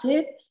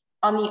rejected,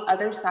 on the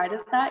other side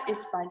of that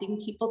is finding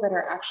people that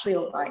are actually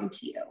aligned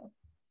to you.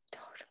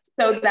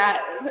 So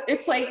that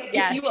it's like,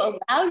 if you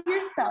allow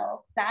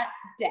yourself that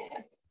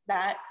death,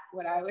 that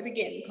what I would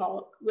again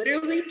call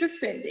literally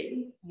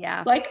descending,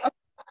 like a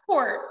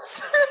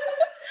corpse,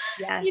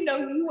 you know,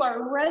 you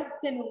are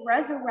been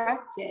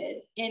resurrected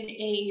in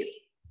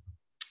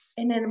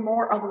a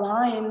more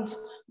aligned,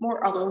 more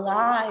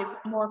alive,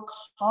 more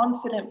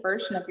confident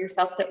version of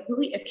yourself that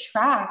really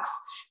attracts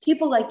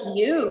people like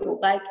you,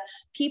 like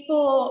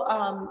people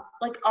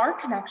like our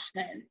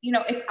connection. You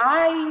know, if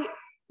I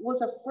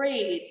was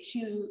afraid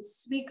to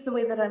speak the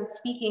way that I'm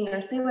speaking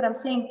or say what I'm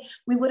saying,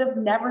 we would have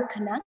never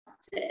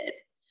connected.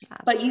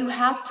 But you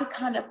have to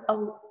kind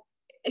of,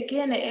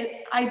 again,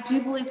 I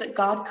do believe that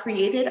God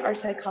created our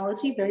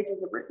psychology very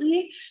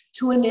deliberately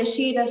to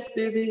initiate us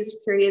through these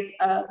periods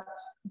of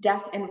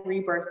death and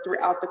rebirth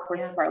throughout the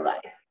course of our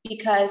life.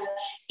 Because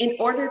in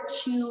order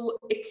to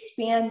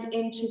expand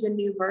into the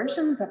new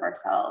versions of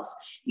ourselves,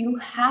 you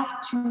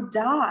have to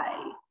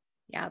die.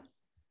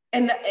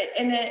 And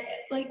it,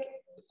 like,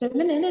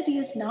 femininity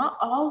is not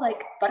all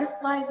like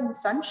butterflies and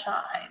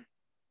sunshine.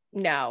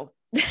 No.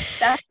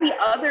 That's the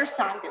other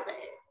side of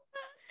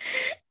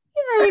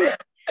it.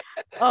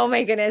 Oh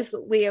my goodness,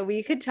 Leah,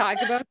 we could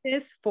talk about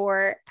this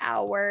for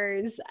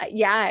hours.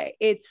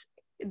 It's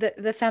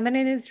the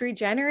feminine is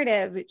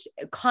regenerative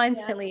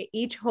constantly.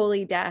 Each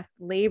holy death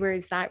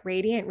labors that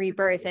radiant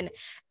rebirth. And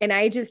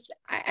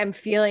I'm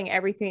feeling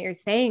everything you're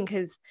saying,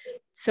 because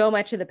so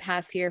much of the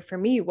past year for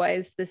me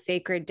was the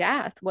sacred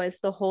death, was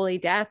the holy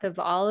death of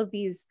all of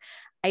these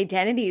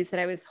identities that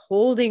I was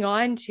holding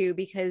on to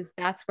because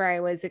that's where I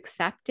was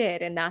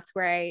accepted and that's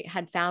where I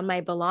had found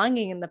my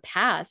belonging in the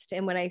past.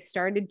 And when I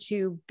started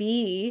to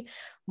be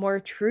more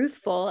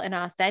truthful and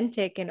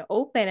authentic and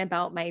open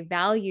about my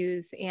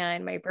values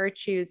and my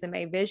virtues and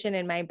my vision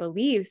and my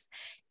beliefs,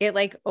 it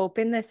like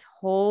opened this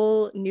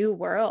whole new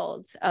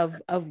world of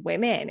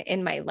women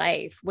in my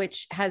life,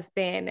 which has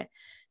been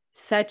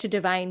such a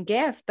divine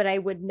gift. But I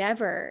would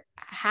never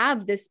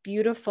have this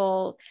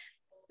beautiful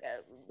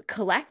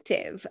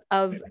collective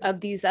of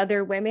these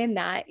other women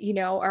that, you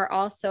know, are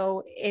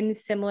also in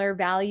similar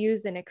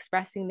values and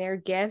expressing their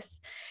gifts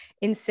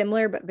in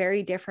similar but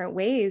very different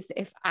ways,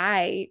 if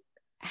I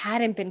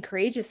hadn't been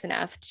courageous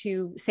enough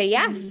to say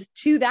yes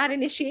to that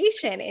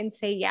initiation and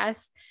say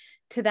yes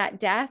to that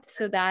death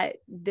so that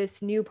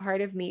this new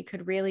part of me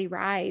could really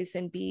rise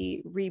and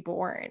be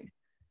reborn.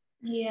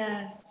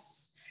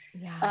 Yes.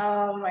 Yeah.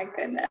 Oh my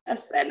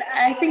goodness. And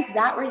I think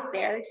that right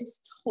there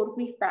just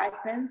totally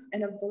fragments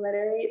and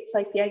obliterates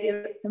like the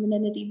idea that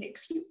femininity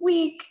makes you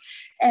weak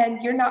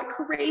and you're not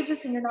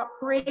courageous and you're not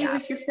brave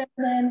if you're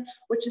feminine,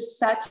 which is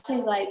such a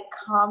like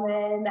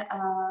common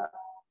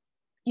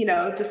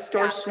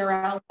distortion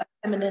around what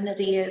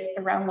femininity is,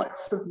 around what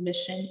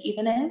submission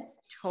even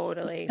is.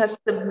 Totally. Because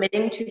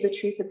submitting to the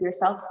truth of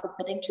yourself,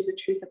 submitting to the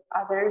truth of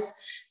others,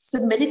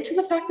 submitting to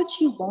the fact that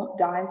you won't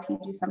die if you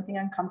do something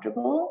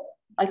uncomfortable.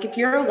 Like if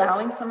you're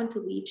allowing someone to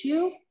lead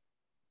you,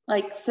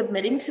 like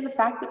submitting to the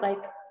fact that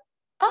like,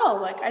 oh,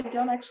 like I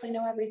don't actually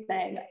know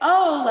everything.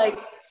 Oh, like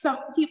some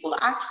people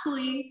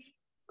actually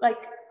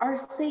like are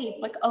safe,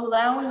 like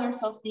allowing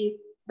yourself the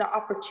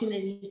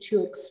opportunity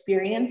to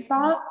experience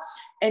that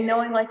and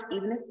knowing like,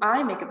 even if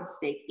I make a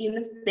mistake, even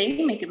if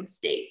they make a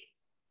mistake,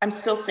 I'm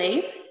still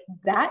safe.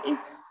 That is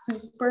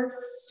super,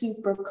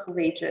 super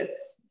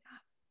courageous.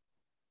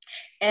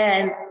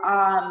 And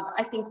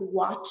I think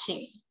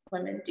watching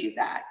women do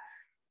that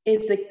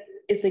is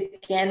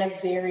again a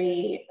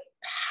very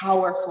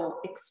powerful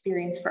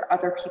experience for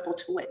other people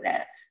to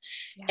witness.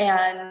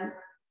 And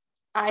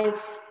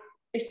I've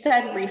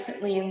said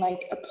recently in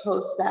like a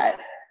post that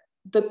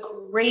the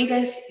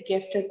greatest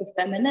gift of the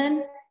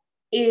feminine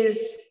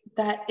is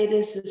that it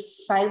is a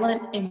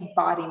silent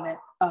embodiment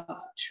of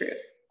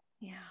truth.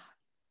 Yeah.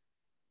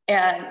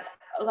 And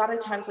a lot of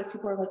times like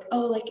people are like,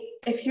 oh, like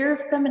if you're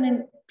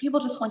feminine, people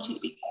just want you to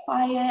be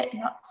quiet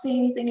and not say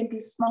anything and be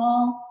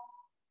small.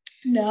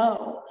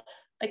 No,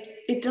 like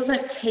it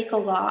doesn't take a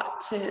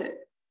lot to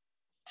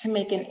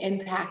make an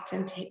impact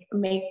and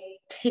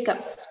take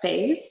up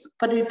space,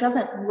 but it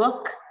doesn't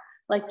look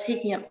like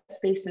taking up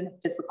space in the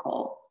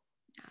physical.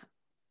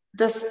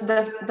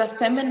 The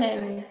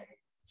feminine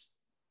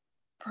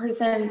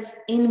presents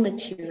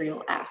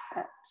immaterial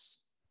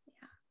assets.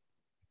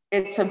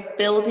 It's a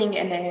building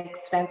and an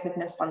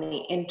expansiveness on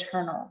the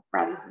internal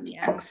rather than the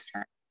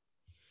external.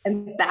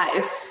 And that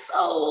is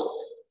so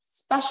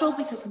special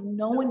because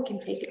no one can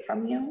take it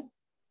from you.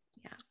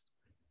 Yeah.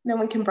 No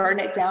one can burn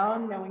it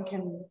down. No one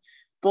can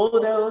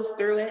bulldoze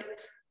through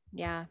it.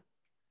 Yeah.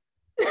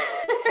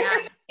 Yeah.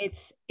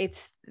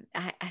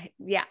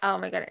 Yeah. Oh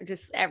my God.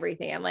 Just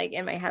everything. I'm like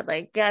in my head,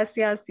 like, yes,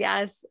 yes,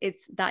 yes.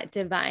 It's that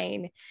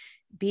divine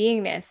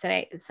beingness.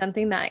 And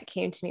something that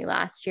came to me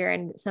last year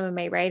and some of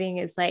my writing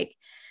is like,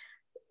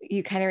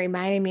 you kind of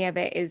reminded me of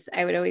it, is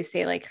I would always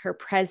say like her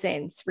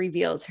presence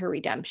reveals her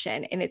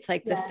redemption. And it's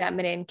like the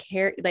feminine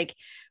care, like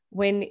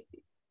when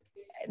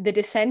the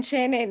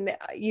dissension and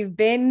you've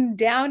been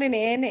down and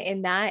in,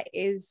 and that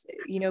is,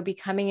 you know,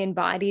 becoming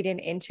embodied and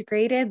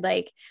integrated,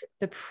 like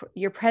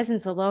your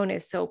presence alone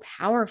is so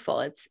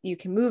powerful. You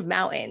can move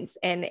mountains,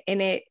 and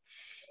it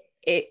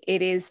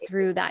is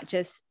through that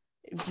just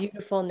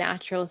beautiful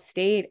natural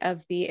state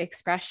of the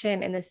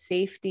expression and the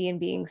safety and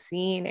being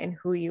seen and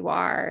who you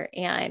are.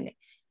 And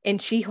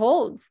she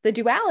holds the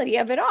duality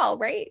of it all,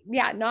 right?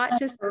 Yeah. Not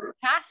just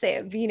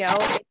passive, you know,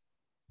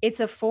 it's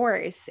a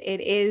force.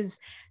 It is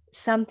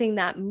something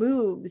that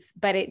moves,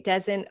 but it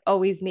doesn't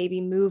always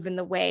maybe move in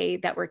the way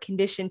that we're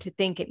conditioned to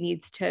think it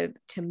needs to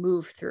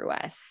move through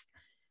us.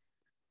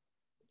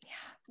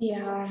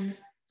 Yeah.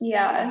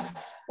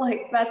 Yes.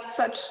 Like that's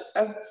such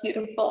a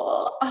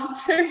beautiful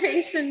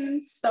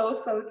observation. So,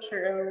 so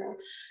true.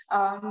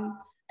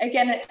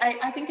 Again,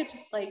 I think it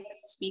just like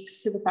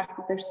speaks to the fact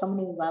that there's so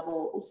many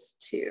levels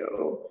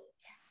to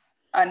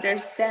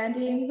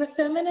understanding the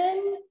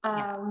feminine.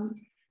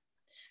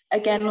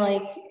 Again,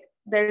 like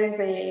there's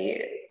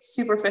a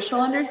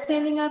superficial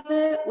understanding of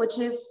it, which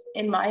is,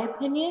 in my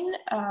opinion,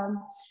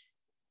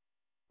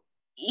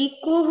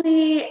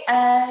 equally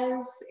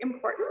as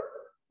important.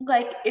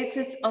 Like it's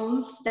its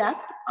own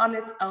step on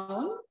its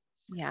own.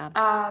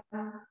 Yeah.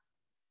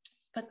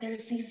 But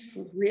there's these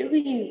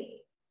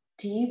really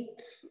deep,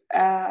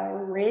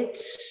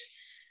 rich,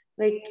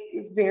 like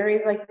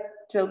very like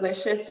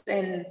delicious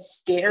and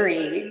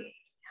scary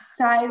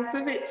sides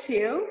of it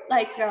too.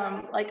 Like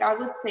I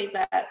would say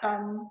that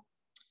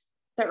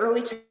the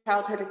early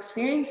childhood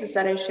experiences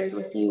that I shared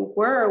with you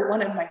were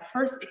one of my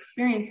first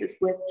experiences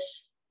with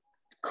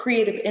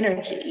creative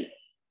energy.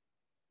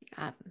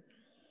 Yeah.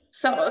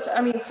 So,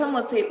 I mean, some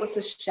would say it was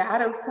the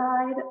shadow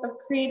side of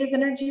creative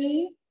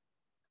energy,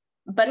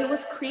 but it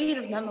was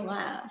creative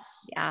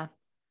nonetheless. Yeah.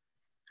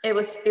 It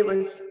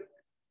was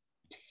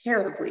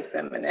terribly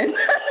feminine.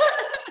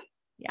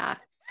 Yeah.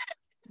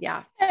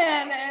 Yeah.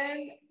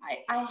 And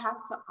I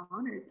have to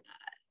honor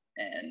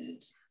that.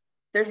 And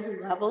there's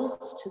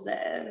levels to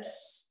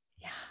this.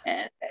 Yeah.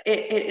 And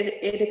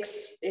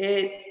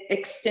it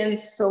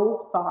extends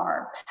so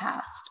far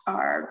past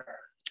our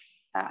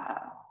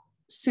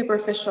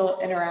superficial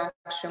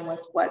interaction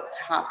with what's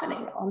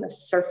happening on the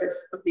surface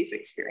of these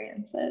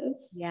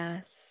experiences.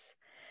 Yes.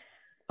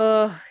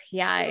 Oh,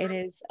 yeah, it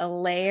is a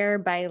layer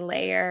by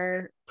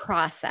layer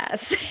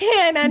process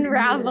and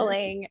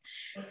unraveling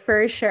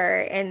for sure.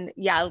 And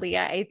yeah,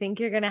 Leah, I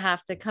think you're going to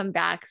have to come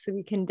back so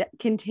we can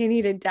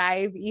continue to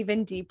dive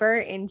even deeper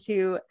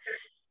into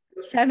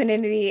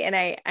femininity. And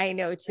I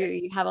know too,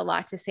 you have a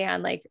lot to say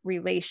on like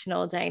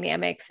relational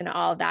dynamics and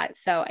all that.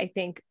 So I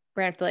think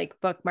we're gonna have to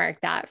like bookmark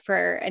that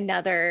for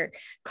another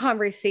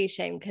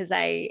conversation, because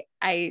I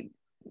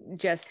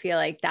just feel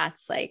like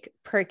that's like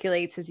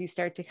percolates as you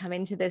start to come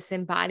into this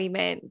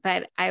embodiment.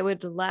 But I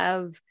would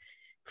love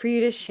for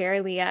you to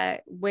share,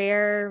 Leah,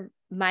 where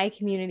my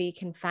community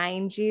can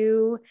find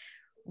you,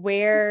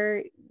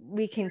 where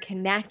we can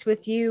connect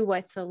with you,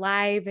 what's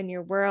alive in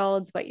your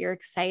worlds, what you're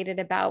excited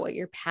about, what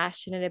you're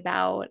passionate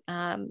about.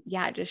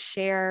 Yeah, just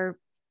share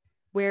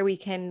where we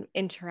can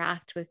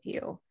interact with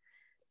you.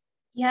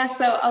 Yeah,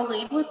 so I'll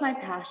lead with my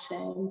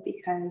passion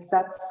because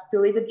that's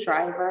really the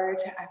driver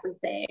to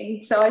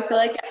everything. So I feel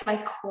like at my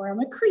core, I'm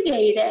a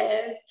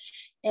creative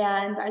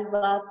and I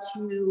love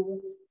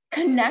to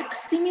connect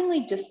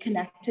seemingly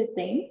disconnected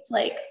things.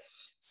 Like,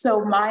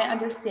 so my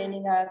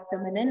understanding of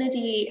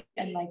femininity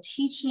and my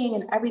teaching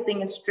and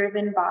everything is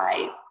driven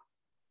by,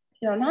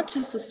 you know, not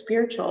just the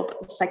spiritual,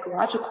 but the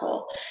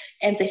psychological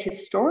and the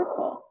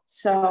historical.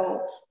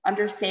 So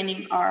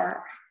understanding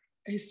our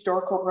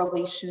historical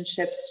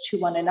relationships to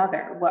one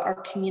another, what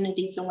our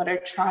communities and what our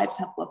tribes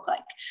have looked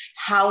like,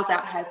 how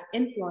that has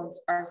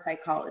influenced our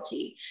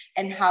psychology,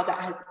 and how that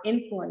has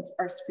influenced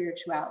our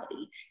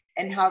spirituality,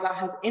 and how that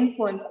has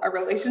influenced our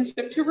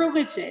relationship to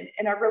religion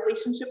and our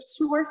relationships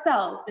to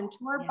ourselves and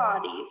to our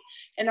bodies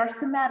and our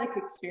somatic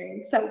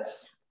experience. So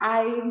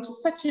I'm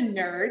just such a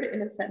nerd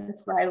in a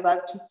sense where I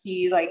love to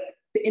see like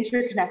the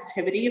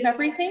interconnectivity of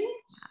everything.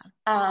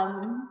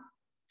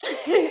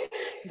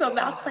 So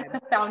that's like the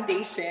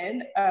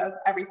foundation of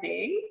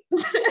everything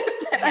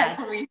that I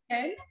believe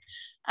in.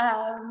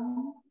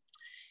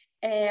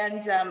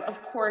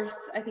 Of course,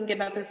 I think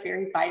another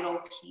very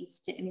vital piece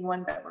to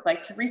anyone that would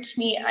like to reach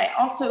me, I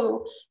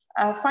also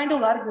find a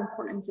lot of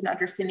importance in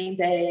understanding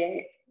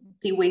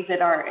the way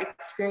that our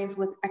experience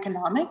with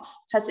economics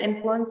has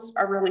influenced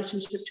our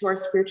relationship to our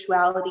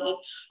spirituality,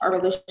 our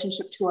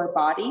relationship to our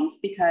bodies,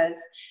 because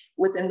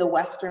within the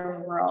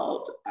Western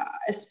world,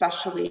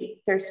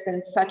 especially, there's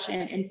been such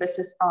an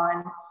emphasis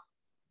on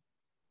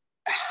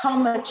how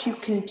much you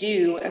can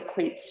do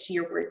equates to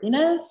your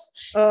worthiness.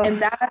 And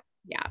that,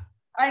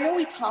 I know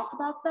we talk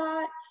about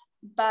that,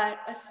 but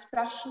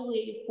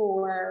especially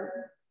for,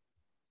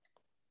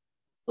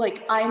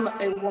 like, I'm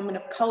a woman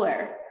of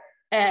color,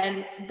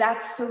 and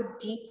that's so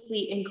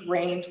deeply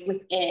ingrained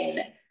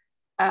within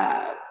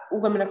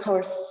women of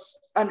color's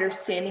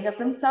understanding of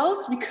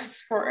themselves,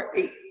 because for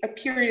a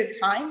period of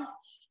time,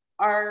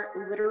 our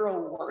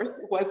literal worth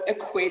was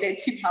equated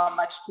to how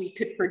much we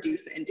could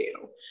produce and do.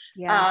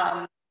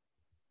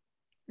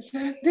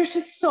 So there's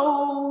just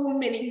so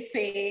many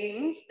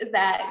things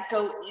that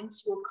go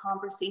into a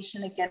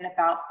conversation again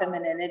about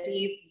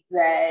femininity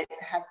that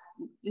have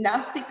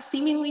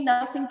seemingly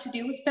nothing to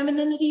do with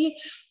femininity,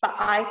 but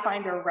I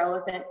find are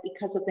relevant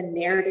because of the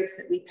narratives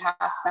that we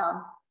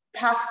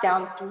pass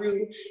down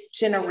through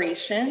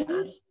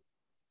generations.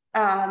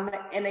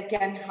 And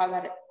again,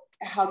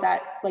 how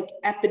that like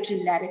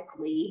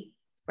epigenetically,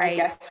 I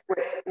guess,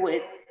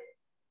 would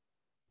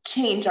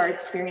change our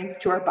experience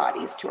to our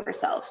bodies, to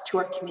ourselves, to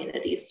our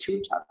communities, to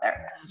each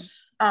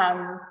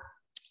other.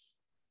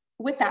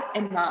 With that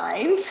in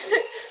mind,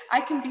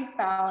 I can be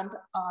found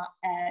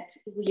at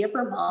Leah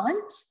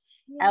Vermont,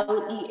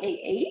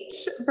 Leah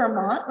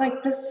Vermont,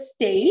 like the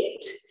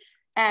state.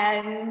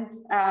 And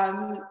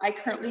I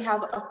currently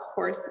have a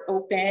course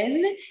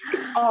open.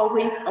 It's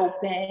always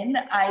open.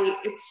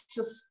 It's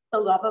just the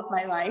love of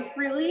my life,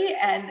 really,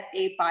 and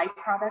a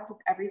byproduct of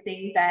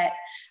everything that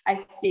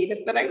I stated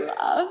that I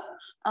love.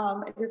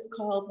 It is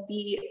called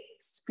The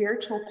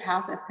Spiritual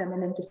Path of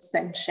Feminine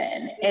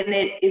Dissension. And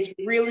it is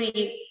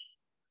really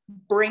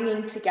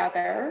bringing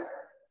together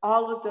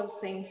all of those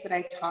things that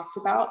I talked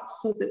about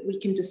so that we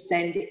can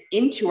descend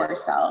into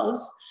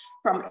ourselves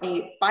from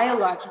a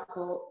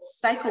biological,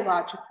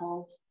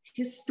 psychological,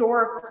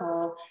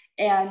 historical,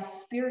 and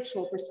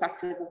spiritual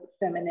perspective of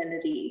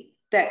femininity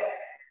that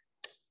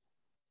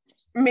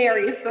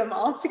marries them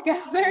all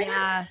together.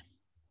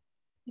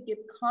 To give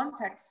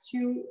context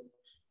to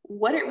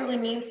what it really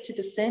means to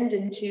descend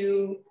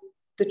into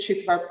the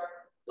truth of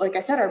like I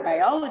said, our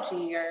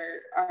biology,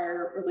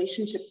 our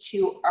relationship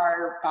to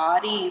our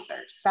bodies,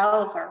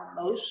 ourselves, our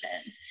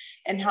emotions,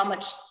 and how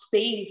much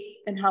space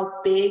and how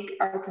big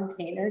our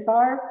containers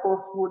are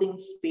for holding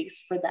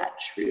space for that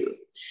truth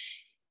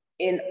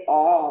in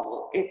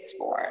all its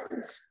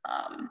forms.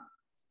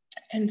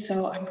 And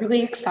so I'm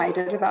really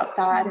excited about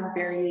that, and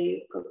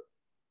very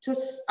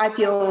I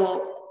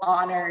feel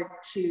honored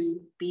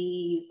to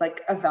be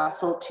like a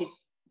vessel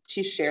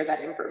to share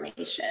that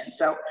information.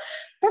 So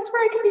that's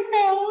where I can be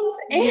found.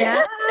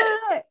 Yeah.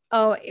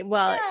 Oh,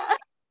 well,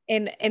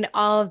 Yeah. and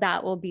all of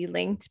that will be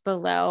linked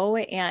below.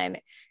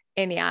 And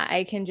yeah,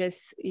 I can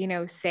just,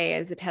 say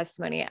as a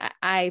testimony,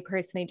 I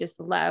personally just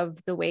love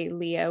the way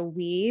Leah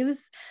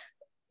weaves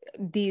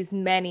these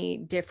many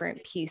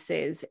different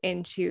pieces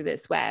into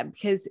this web,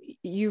 because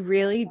you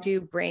really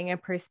do bring a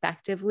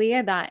perspective,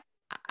 Leah, that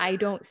I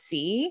don't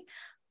see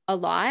a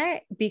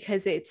lot,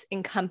 because it's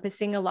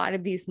encompassing a lot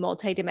of these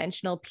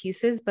multidimensional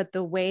pieces, but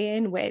the way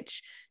in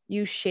which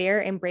you share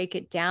and break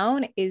it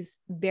down is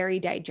very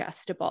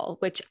digestible,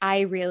 which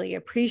I really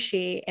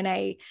appreciate. And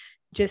I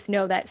just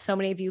know that so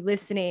many of you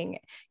listening,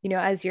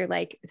 as you're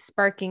like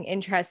sparking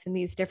interest in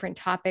these different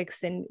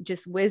topics and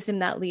just wisdom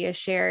that Leah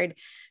shared,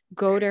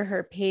 go to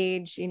her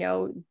page,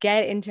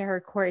 get into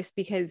her course,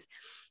 because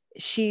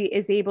she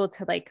is able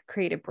to like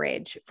create a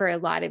bridge for a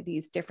lot of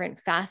these different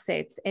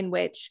facets in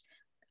which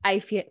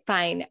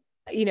find,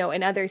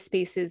 in other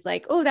spaces,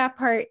 like, oh, that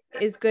part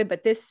is good,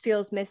 but this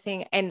feels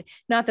missing. And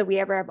not that we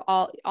ever have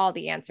all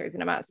the answers.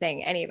 And I'm not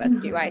saying any of us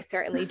do. I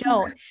certainly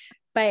don't.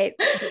 But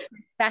the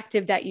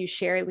perspective that you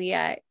share,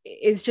 Leah,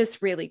 is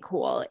just really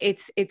cool.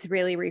 It's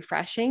really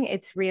refreshing.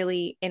 It's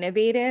really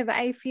innovative,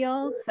 I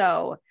feel.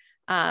 So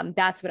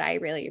that's what I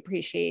really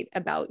appreciate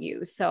about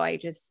you. So I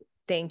just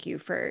thank you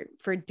for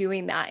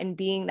doing that and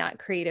being that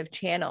creative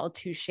channel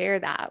to share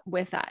that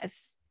with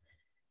us.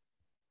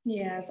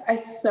 Yes, I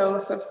so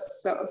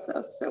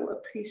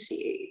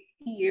appreciate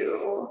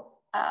you,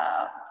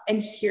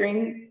 and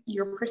hearing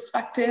your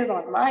perspective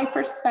on my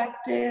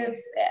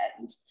perspectives.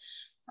 And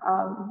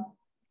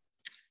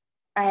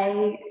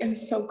I am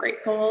so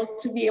grateful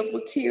to be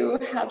able to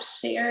have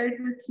shared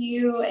with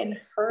you and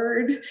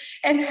heard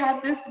and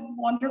had this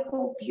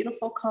wonderful,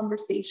 beautiful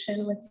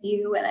conversation with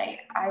you. And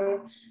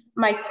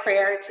my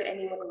prayer to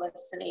anyone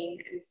listening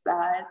is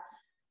that,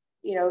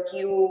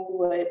 you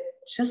would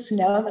just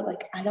know that,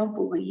 like, I don't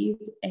believe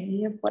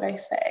any of what I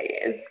say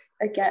is,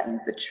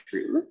 again, the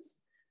truth.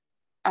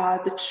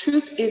 The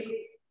truth is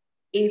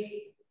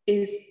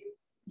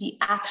the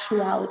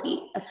actuality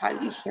of how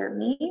you hear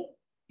me.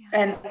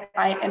 And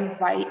I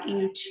invite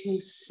you to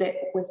sit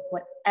with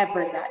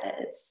whatever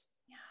that is.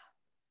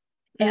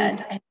 Yeah.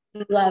 And I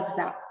love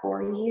that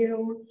for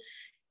you.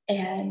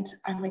 And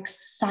I'm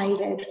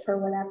excited for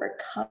whatever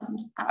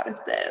comes out of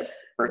this,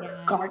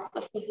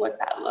 regardless of what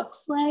that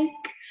looks like.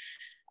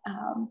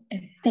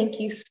 And thank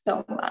you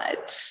so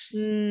much.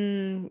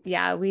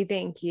 Yeah, we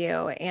thank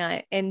you.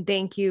 And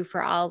thank you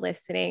for all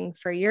listening,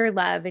 for your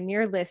love and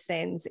your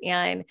listens.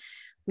 And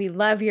we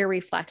love your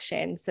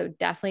reflections. So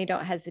definitely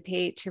don't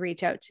hesitate to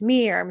reach out to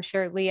me, or I'm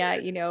sure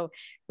Leah,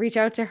 reach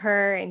out to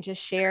her and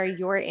just share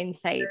your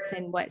insights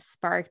and what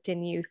sparked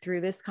in you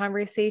through this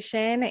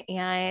conversation.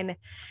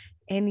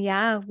 And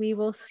yeah, we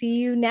will see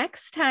you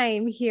next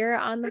time here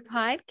on the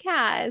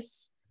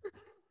podcast.